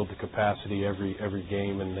that's filled to capacity every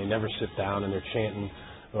game, and they never sit down, and they're chanting,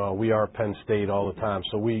 we are Penn State all the time.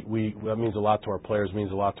 So that means a lot to our players,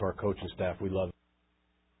 means a lot to our coaching staff. We love it.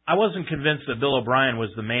 I wasn't convinced that Bill O'Brien was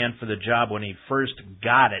the man for the job when he first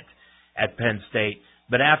got it at Penn State.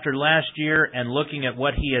 But after last year and looking at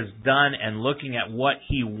what he has done and looking at what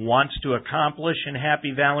he wants to accomplish in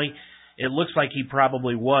Happy Valley, it looks like he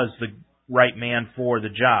probably was the right man for the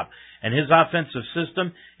job. And his offensive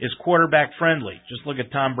system is quarterback friendly. Just look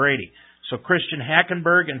at Tom Brady. So Christian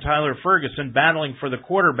Hackenberg and Tyler Ferguson battling for the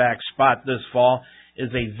quarterback spot this fall is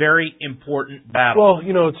a very important battle.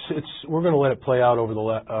 Well, it's we're going to let it play out over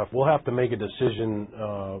we'll have to make a decision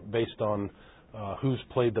based on who's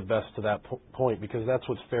played the best to that point, because that's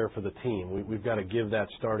what's fair for the team. We've got to give that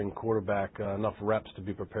starting quarterback enough reps to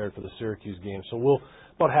be prepared for the Syracuse game. So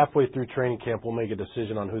about halfway through training camp, we'll make a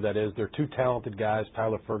decision on who that is. They're 2 talented guys,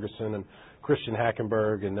 Tyler Ferguson and Christian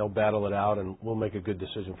Hackenberg, and they'll battle it out, and we'll make a good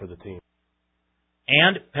decision for the team.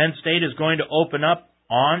 And Penn State is going to open up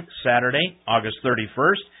on Saturday, August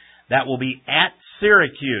 31st. That will be at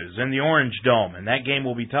Syracuse in the Orange Dome, and that game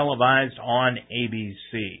will be televised on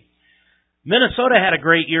ABC. Minnesota had a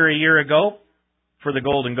great year a year ago for the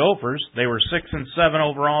Golden Gophers. They were 6-7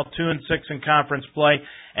 overall, 2-6 in conference play,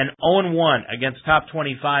 and 0-1 against top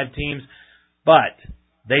 25 teams. But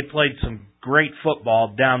they played some great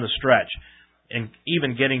football down the stretch, and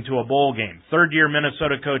even getting to a bowl game. Third-year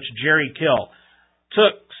Minnesota coach Jerry Kill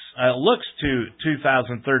looks to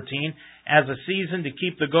 2013 as a season to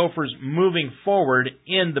keep the Gophers moving forward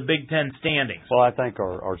in the Big Ten standings. Well, I think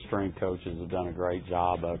our strength coaches have done a great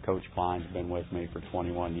job. Coach Klein's been with me for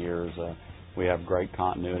 21 years. We have great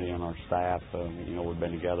continuity on our staff. We've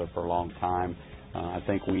been together for a long time. I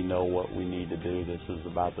think we know what we need to do. This is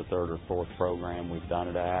about the 3rd or 4th program we've done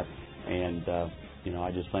it at. And,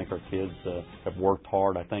 I just think our kids have worked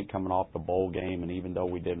hard. I think coming off the bowl game, and even though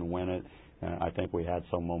we didn't win it, I think we had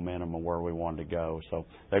some momentum of where we wanted to go. So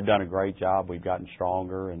they've done a great job. We've gotten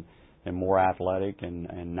stronger and more athletic,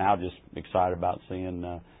 and now just excited about seeing,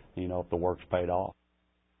 if the work's paid off.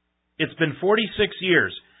 It's been 46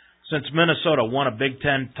 years since Minnesota won a Big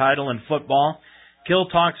Ten title in football. Kill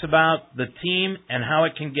talks about the team and how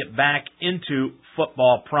it can get back into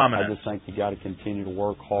football prominence. I just think you got to continue to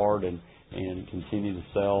work hard and continue to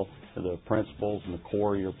sell the principles and the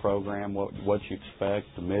core of your program, what you expect,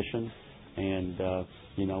 the mission. And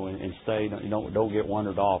and stay. Don't get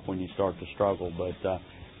wandered off when you start to struggle. But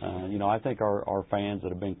I think our fans that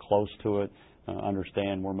have been close to it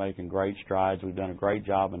understand we're making great strides. We've done a great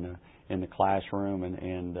job in the classroom and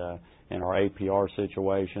in our APR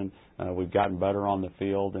situation. We've gotten better on the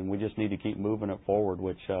field, and we just need to keep moving it forward,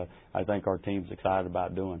 which I think our team's excited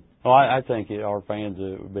about doing. Well, I think our fans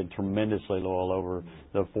have been tremendously loyal over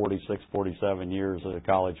the 46, 47 years of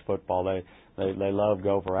college football. They love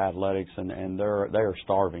Gopher athletics, and they are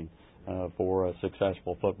starving for a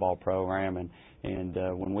successful football program. And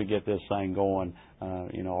when we get this thing going,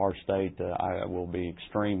 our state I will be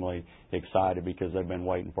extremely excited because they've been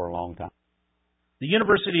waiting for a long time. The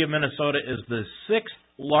University of Minnesota is the 6th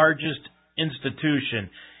largest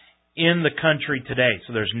institution in the country today,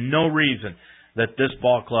 so there's no reason that this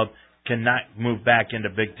ball club cannot move back into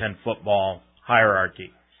Big Ten football hierarchy.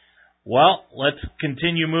 Well, let's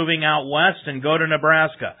continue moving out west and go to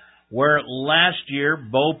Nebraska, where last year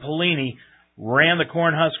Bo Pelini ran the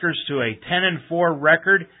Cornhuskers to a 10-4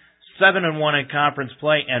 record, 7-1 in conference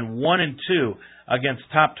play, and 1-2 against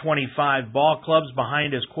top 25 ball clubs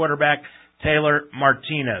behind his quarterback Taylor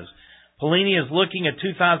Martinez. Pelini is looking at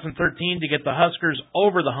 2013 to get the Huskers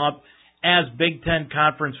over the hump as Big Ten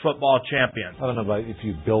Conference football champions. I don't know about if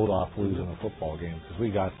you build off losing a football game, because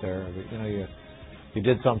we got there. You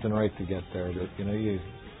did something right to get there, but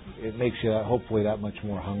it makes you hopefully that much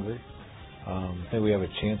more hungry. I think we have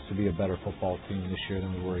a chance to be a better football team this year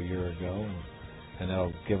than we were a year ago, and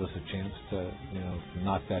that'll give us a chance to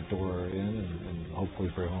knock that door in and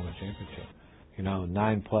hopefully bring home a championship.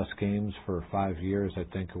 9+ games for 5 years. I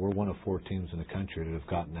think we're one of 4 teams in the country that have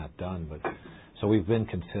gotten that done. But so we've been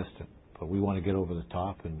consistent. But we want to get over the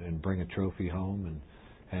top and bring a trophy home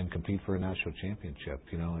and compete for a national championship.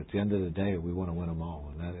 At the end of the day, we want to win them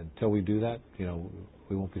all. And until we do that,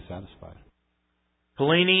 we won't be satisfied.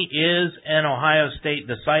 Pelini is an Ohio State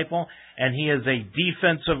disciple, and he is a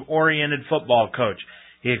defensive-oriented football coach.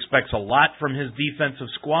 He expects a lot from his defensive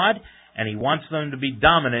squad, and he wants them to be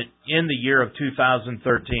dominant in the year of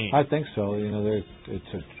 2013. I think so. It's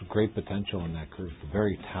a great potential in that group, a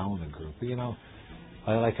very talented group.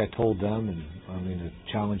 Like I told them, and the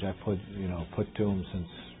challenge I put to them since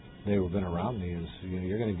they've been around me is,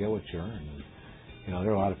 you're going to get what you earn. And,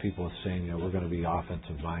 there are a lot of people saying, we're going to be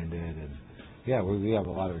offensive minded, and yeah, we have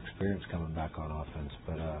a lot of experience coming back on offense,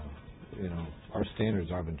 but our standards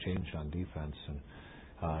haven't changed on defense,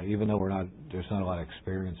 and even though there's not a lot of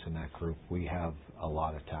experience in that group, we have a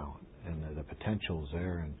lot of talent, and the potential is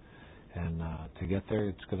there, and to get there,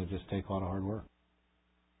 it's going to just take a lot of hard work.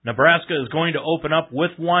 Nebraska is going to open up with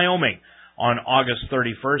Wyoming on August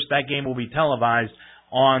 31st. That game will be televised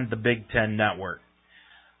on the Big Ten Network.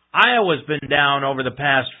 Iowa's been down over the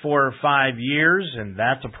past 4 or 5 years, and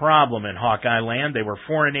that's a problem in Hawkeye land. They were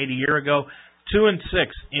 4-8 a year ago, 2-6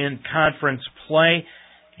 in conference play,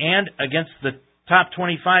 and against the top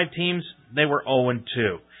 25 teams, they were 0-2.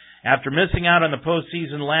 After missing out on the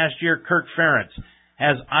postseason last year, Kirk Ferentz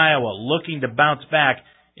has Iowa looking to bounce back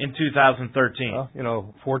in 2013.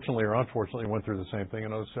 Well, fortunately or unfortunately, we went through the same thing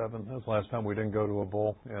in 2007. That was the last time we didn't go to a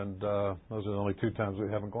bowl, and those are the only 2 times we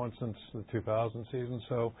haven't gone since the 2000 season.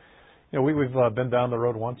 So, we've been down the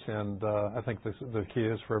road once, and I think the key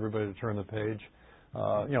is for everybody to turn the page.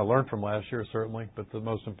 Learn from last year, certainly, but the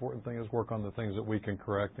most important thing is work on the things that we can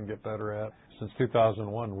correct and get better at. Since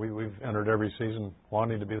 2001, we've entered every season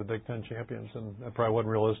wanting to be the Big Ten champions, and that probably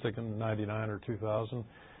wasn't realistic in 99 or 2000.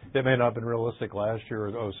 It may not have been realistic last year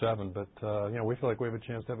or 07, but we feel like we have a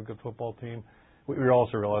chance to have a good football team. We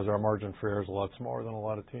also realize our margin for error is a lot smaller than a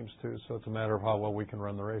lot of teams, too, so it's a matter of how well we can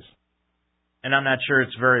run the race. And I'm not sure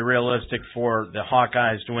it's very realistic for the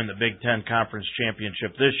Hawkeyes to win the Big Ten Conference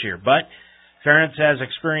Championship this year, but Ferentz has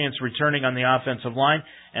experience returning on the offensive line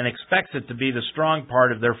and expects it to be the strong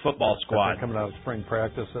part of their football squad. Coming out of spring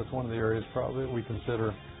practice, that's one of the areas probably that we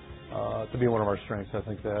consider to be one of our strengths. I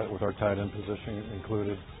think that with our tight end position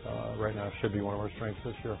included right now should be one of our strengths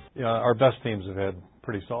this year. Our best teams have had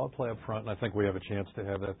pretty solid play up front, and I think we have a chance to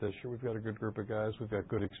have that this year. We've got a good group of guys. We've got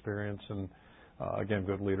good experience and, again,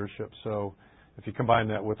 good leadership. So if you combine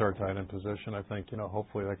that with our tight end position, I think,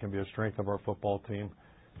 hopefully that can be a strength of our football team.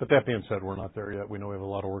 But that being said, we're not there yet. We know we have a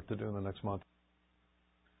lot of work to do in the next month.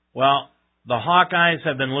 Well, the Hawkeyes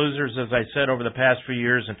have been losers, as I said, over the past few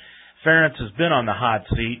years, and Ferentz has been on the hot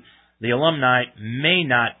seat. The alumni may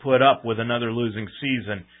not put up with another losing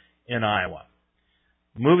season in Iowa.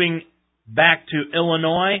 Moving back to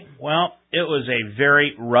Illinois, well, it was a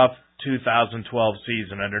very rough 2012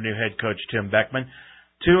 season under new head coach Tim Beckman.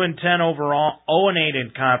 2-10 overall, 0-8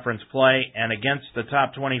 in conference play, and against the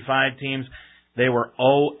top 25 teams, they were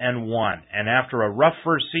 0-1. And after a rough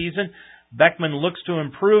first season, Beckman looks to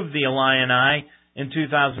improve the Illini in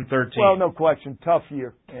 2013. Well, no question. Tough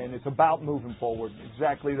year, and it's about moving forward.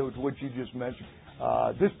 Exactly what you just mentioned.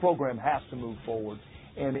 This program has to move forward.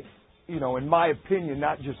 And, in my opinion,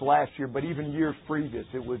 not just last year, but even years previous,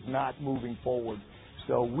 it was not moving forward.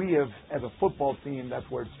 So we have, as a football team, that's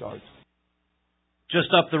where it starts. Just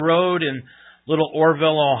up the road in Little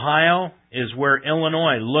Orville, Ohio, is where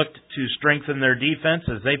Illinois looked to strengthen their defense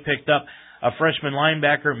as they picked up a freshman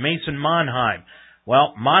linebacker, Mason Monheim.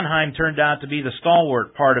 Well, Monheim turned out to be the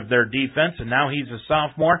stalwart part of their defense, and now he's a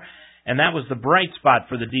sophomore, and that was the bright spot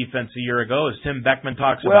for the defense a year ago, as Tim Beckman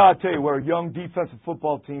talks about. Well, I'll tell you, we're a young defensive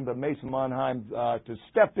football team, but Mason Monheim, to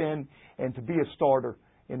step in and to be a starter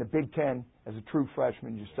in the Big Ten as a true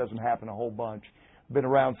freshman just doesn't happen a whole bunch. Been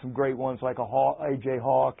around some great ones like A.J.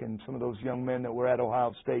 Hawk and some of those young men that were at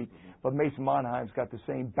Ohio State, but Mason Monheim's got the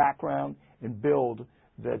same background and build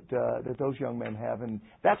that those young men have, and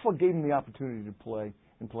that's what gave him the opportunity to play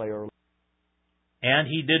and play early. And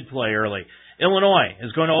he did play early. Illinois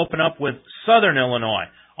is going to open up with Southern Illinois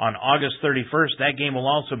on August 31st. That game will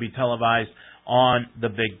also be televised on the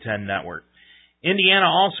Big Ten Network. Indiana,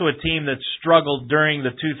 also a team that struggled during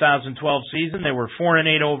the 2012 season. They were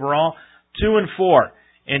 4-8 overall, 2-4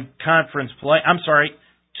 in conference play.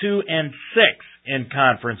 2-6 in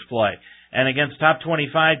conference play. And against top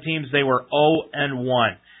 25 teams, they were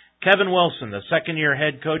 0-1. Kevin Wilson, the second-year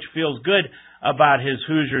head coach, feels good about his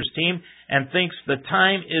Hoosiers team and thinks the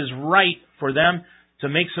time is right for them to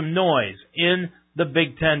make some noise in the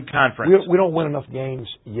Big Ten Conference. We don't win enough games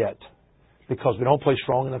yet because we don't play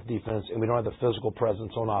strong enough defense and we don't have the physical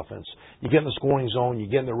presence on offense. You get in the scoring zone, you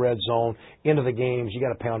get in the red zone, into the games, you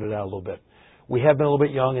got to pound it out a little bit. We have been a little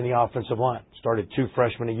bit young in the offensive line. Started 2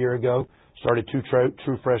 freshmen a year ago. Started 2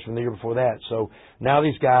 true freshmen the year before that. So now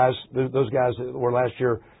these guys, those guys that were last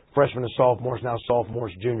year freshmen and sophomores, now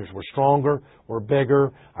sophomores, juniors. We're stronger. We're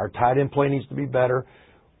bigger. Our tight end play needs to be better.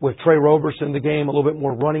 With Trey Roberson in the game, a little bit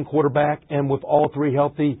more running quarterback, and with all 3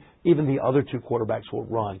 healthy, even the other 2 quarterbacks will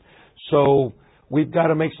run. So we've got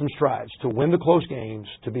to make some strides. To win the close games,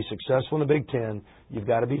 to be successful in the Big Ten, you've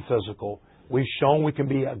got to be physical. We've shown we can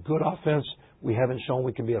be a good offense. We haven't shown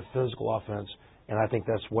we can be a physical offense, and I think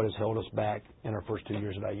that's what has held us back in our first 2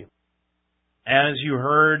 years at IU. As you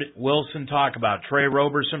heard Wilson talk about, Trey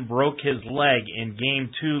Roberson broke his leg in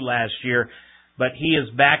Game 2 last year, but he is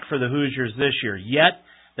back for the Hoosiers this year. Yet,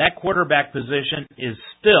 that quarterback position is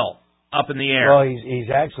still up in the air. Well, he's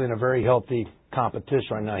actually in a very healthy competition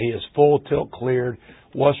right now. He is full tilt cleared,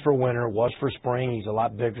 was for winter, was for spring. He's a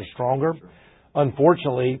lot bigger, stronger.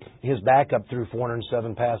 Unfortunately, his backup threw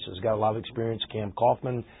 407 passes, got a lot of experience, Cam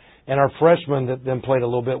Kaufman. And our freshman that then played a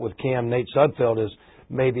little bit with Cam, Nate Sudfeld,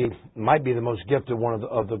 might be the most gifted one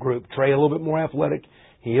of the group. Trey, a little bit more athletic.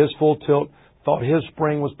 He is full tilt. Thought his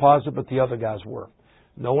spring was positive, but the other guys were.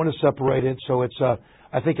 No one is separated, so it's,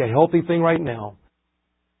 I think, a healthy thing right now.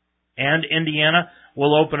 And Indiana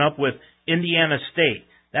will open up with Indiana State.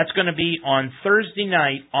 That's going to be on Thursday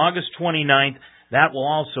night, August 29th. That will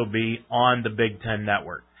also be on the Big Ten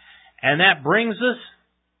Network. And that brings us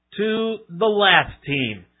to the last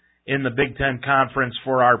team in the Big Ten Conference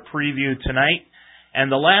for our preview tonight.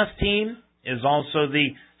 And the last team is also the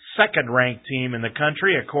second-ranked team in the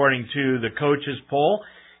country, according to the coaches' poll.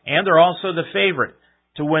 And they're also the favorite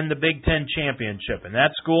to win the Big Ten championship. And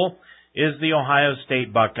that school is the Ohio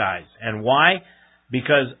State Buckeyes. And why?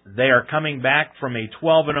 Because they are coming back from a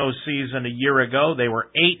 12-0 season a year ago. They were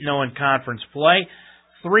 8-0 in conference play,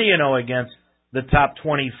 3-0 against the top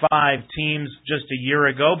 25 teams just a year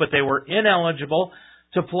ago, but they were ineligible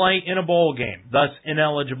to play in a bowl game, thus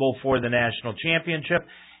ineligible for the national championship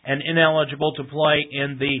and ineligible to play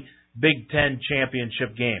in the Big Ten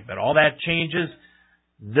championship game. But all that changes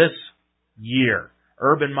this year,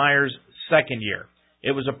 Urban Meyer's second year.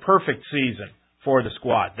 It was a perfect season for the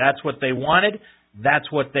squad. That's what they wanted.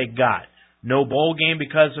 That's what they got. No bowl game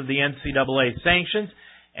because of the NCAA sanctions.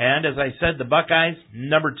 And as I said, the Buckeyes,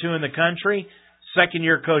 number 2 in the country,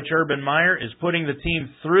 second-year coach Urban Meyer is putting the team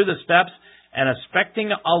through the steps and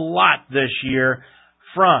expecting a lot this year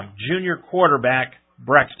from junior quarterback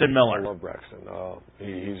Braxton Miller. I love Braxton.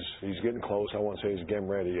 He's getting close. I won't say he's game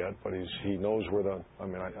ready yet, but he knows where the. I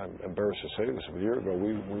mean, I'm embarrassed to say this. A year ago,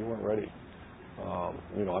 we weren't ready.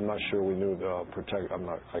 I'm not sure we knew the protect.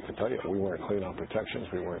 I can tell you, we weren't clean on protections.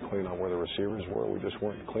 We weren't clean on where the receivers were. We just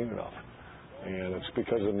weren't clean enough. And it's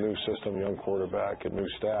because of the new system, young quarterback, and new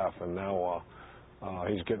staff. And now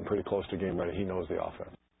he's getting pretty close to game ready. He knows the offense.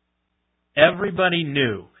 Everybody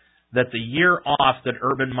knew that the year off that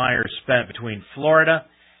Urban Meyer spent between Florida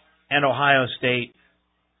and Ohio State,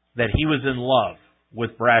 that he was in love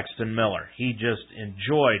with Braxton Miller. He just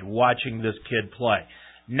enjoyed watching this kid play.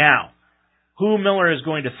 Now, who Miller is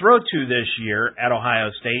going to throw to this year at Ohio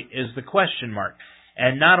State is the question mark.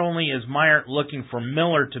 And not only is Meyer looking for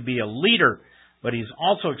Miller to be a leader, but he's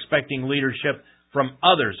also expecting leadership from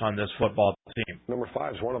others on this football team. Number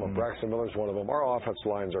 5 is one of them. Braxton Miller's one of them. Our offensive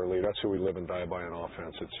line's our lead. That's who we live and die by on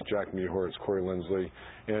offense. It's Jack Mehor, it's Corey Lindsley,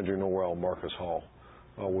 Andrew Noel, Marcus Hall.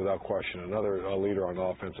 Without question. Another leader on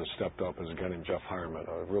offense has stepped up is a guy named Jeff Hireman,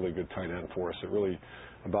 a really good tight end for us. It really,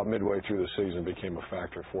 about midway through the season, became a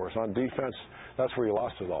factor for us. On defense, that's where you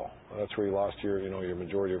lost it all. That's where you lost your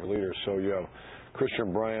majority of leaders. So you have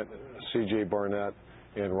Christian Bryant, C.J. Barnett,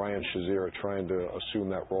 and Ryan Shazier trying to assume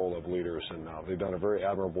that role of leaders, and they've done a very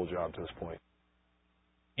admirable job to this point.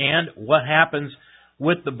 And what happens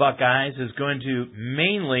with the Buckeyes is going to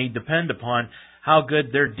mainly depend upon how good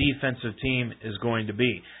their defensive team is going to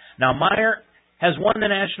be. Now, Meyer has won the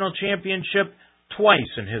national championship twice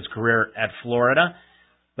in his career at Florida,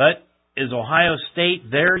 but is Ohio State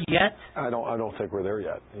there yet? I don't think we're there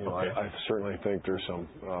yet. Okay. I certainly think there's some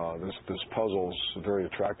this puzzle's very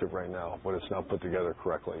attractive right now, but it's not put together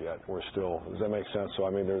correctly yet. We're still. Does that make sense? So I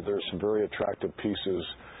mean, there's some very attractive pieces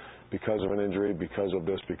because of an injury, because of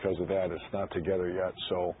this, because of that. It's not together yet.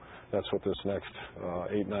 So that's what this next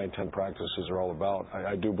 8, 9, 10 practices are all about.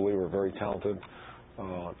 I do believe we're very talented.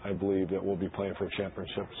 I believe that we'll be playing for a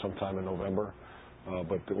championship sometime in November.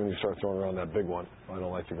 But when you start throwing around that big one, I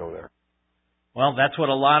don't like to go there. Well, that's what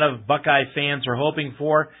a lot of Buckeye fans are hoping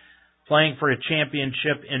for, playing for a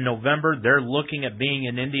championship in November. They're looking at being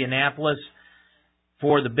in Indianapolis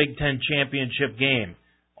for the Big Ten championship game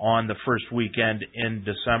on the first weekend in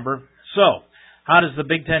December. So, how does the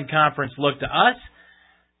Big Ten Conference look to us?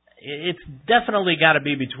 It's definitely got to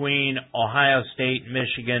be between Ohio State,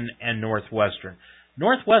 Michigan, and Northwestern.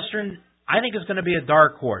 Northwestern, I think, is going to be a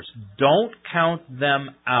dark horse. Don't count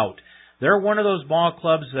them out. They're one of those ball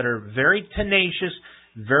clubs that are very tenacious,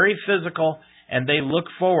 very physical, and they look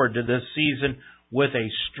forward to this season with a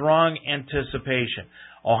strong anticipation.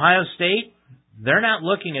 Ohio State, they're not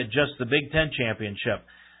looking at just the Big Ten championship.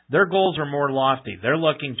 Their goals are more lofty. They're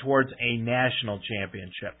looking towards a national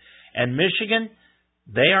championship. And Michigan,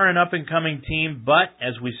 they are an up-and-coming team, but,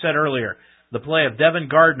 as we said earlier, the play of Devin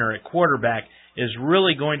Gardner at quarterback is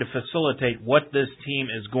really going to facilitate what this team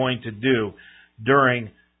is going to do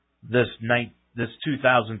during this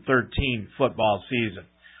 2013 football season.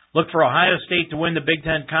 Look for Ohio State to win the Big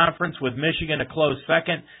Ten Conference, with Michigan a close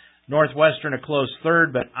second, Northwestern a close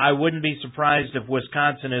third, but I wouldn't be surprised if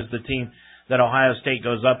Wisconsin is the team that Ohio State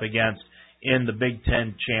goes up against in the Big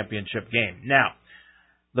Ten championship game. Now,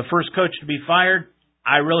 the first coach to be fired,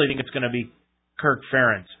 I really think it's going to be Kirk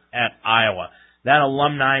Ferentz at Iowa. That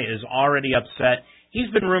alumni is already upset.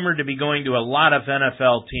 He's been rumored to be going to a lot of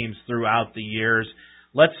NFL teams throughout the years.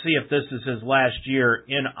 Let's see if this is his last year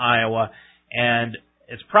in Iowa, and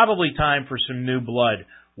it's probably time for some new blood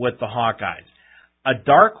with the Hawkeyes. A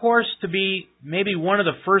dark horse to be maybe one of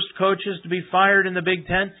the first coaches to be fired in the Big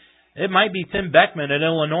Ten, it might be Tim Beckman at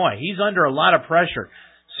Illinois. He's under a lot of pressure.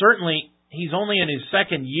 Certainly, he's only in his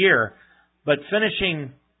second year, but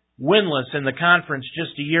finishing winless in the conference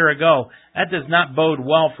just a year ago, that does not bode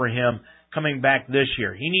well for him coming back this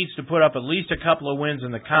year. He needs to put up at least a couple of wins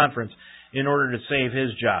in the conference in order to save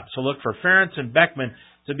his job. So look for Ferentz and Beckman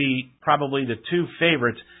to be probably the two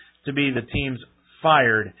favorites to be the teams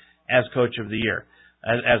fired as coach of the year,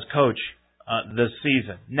 as coach this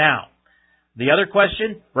season. Now, the other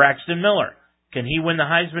question, Braxton Miller. Can he win the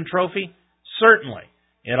Heisman Trophy? Certainly.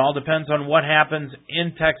 It all depends on what happens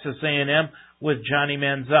in Texas A&M with Johnny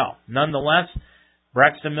Manziel. Nonetheless,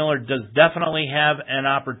 Braxton Miller does definitely have an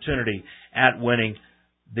opportunity at winning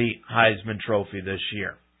the Heisman Trophy this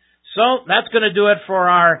year. So that's going to do it for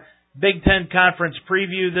our Big Ten Conference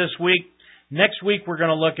preview this week. Next week, we're going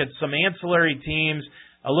to look at some ancillary teams,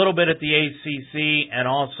 a little bit at the ACC, and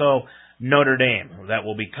also Notre Dame that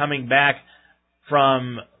will be coming back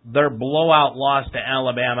from their blowout loss to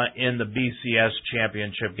Alabama in the BCS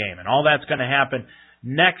championship game. And all that's going to happen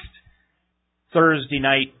next Thursday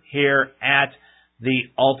night here at the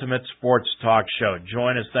Ultimate Sports Talk Show.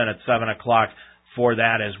 Join us then at 7 o'clock for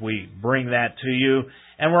that as we bring that to you.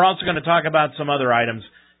 And we're also going to talk about some other items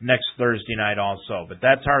next Thursday night also. But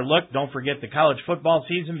that's our look. Don't forget the college football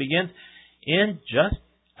season begins in just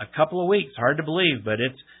a couple of weeks. Hard to believe, but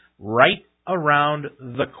it's right around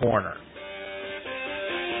the corner.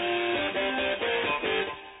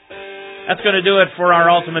 That's going to do it for our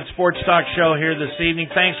Ultimate Sports Talk Show here this evening.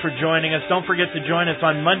 Thanks for joining us. Don't forget to join us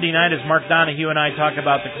on Monday night as Mark Donahue and I talk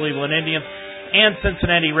about the Cleveland Indians and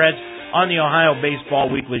Cincinnati Reds on the Ohio Baseball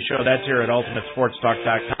Weekly Show. That's here at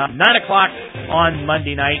UltimateSportsTalk.com. 9 o'clock on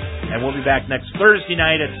Monday night, and we'll be back next Thursday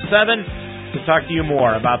night at 7 to talk to you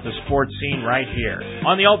more about the sports scene right here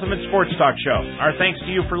on the Ultimate Sports Talk Show. Our thanks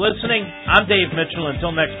to you for listening. I'm Dave Mitchell.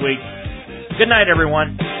 Until next week, good night,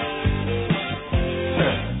 everyone.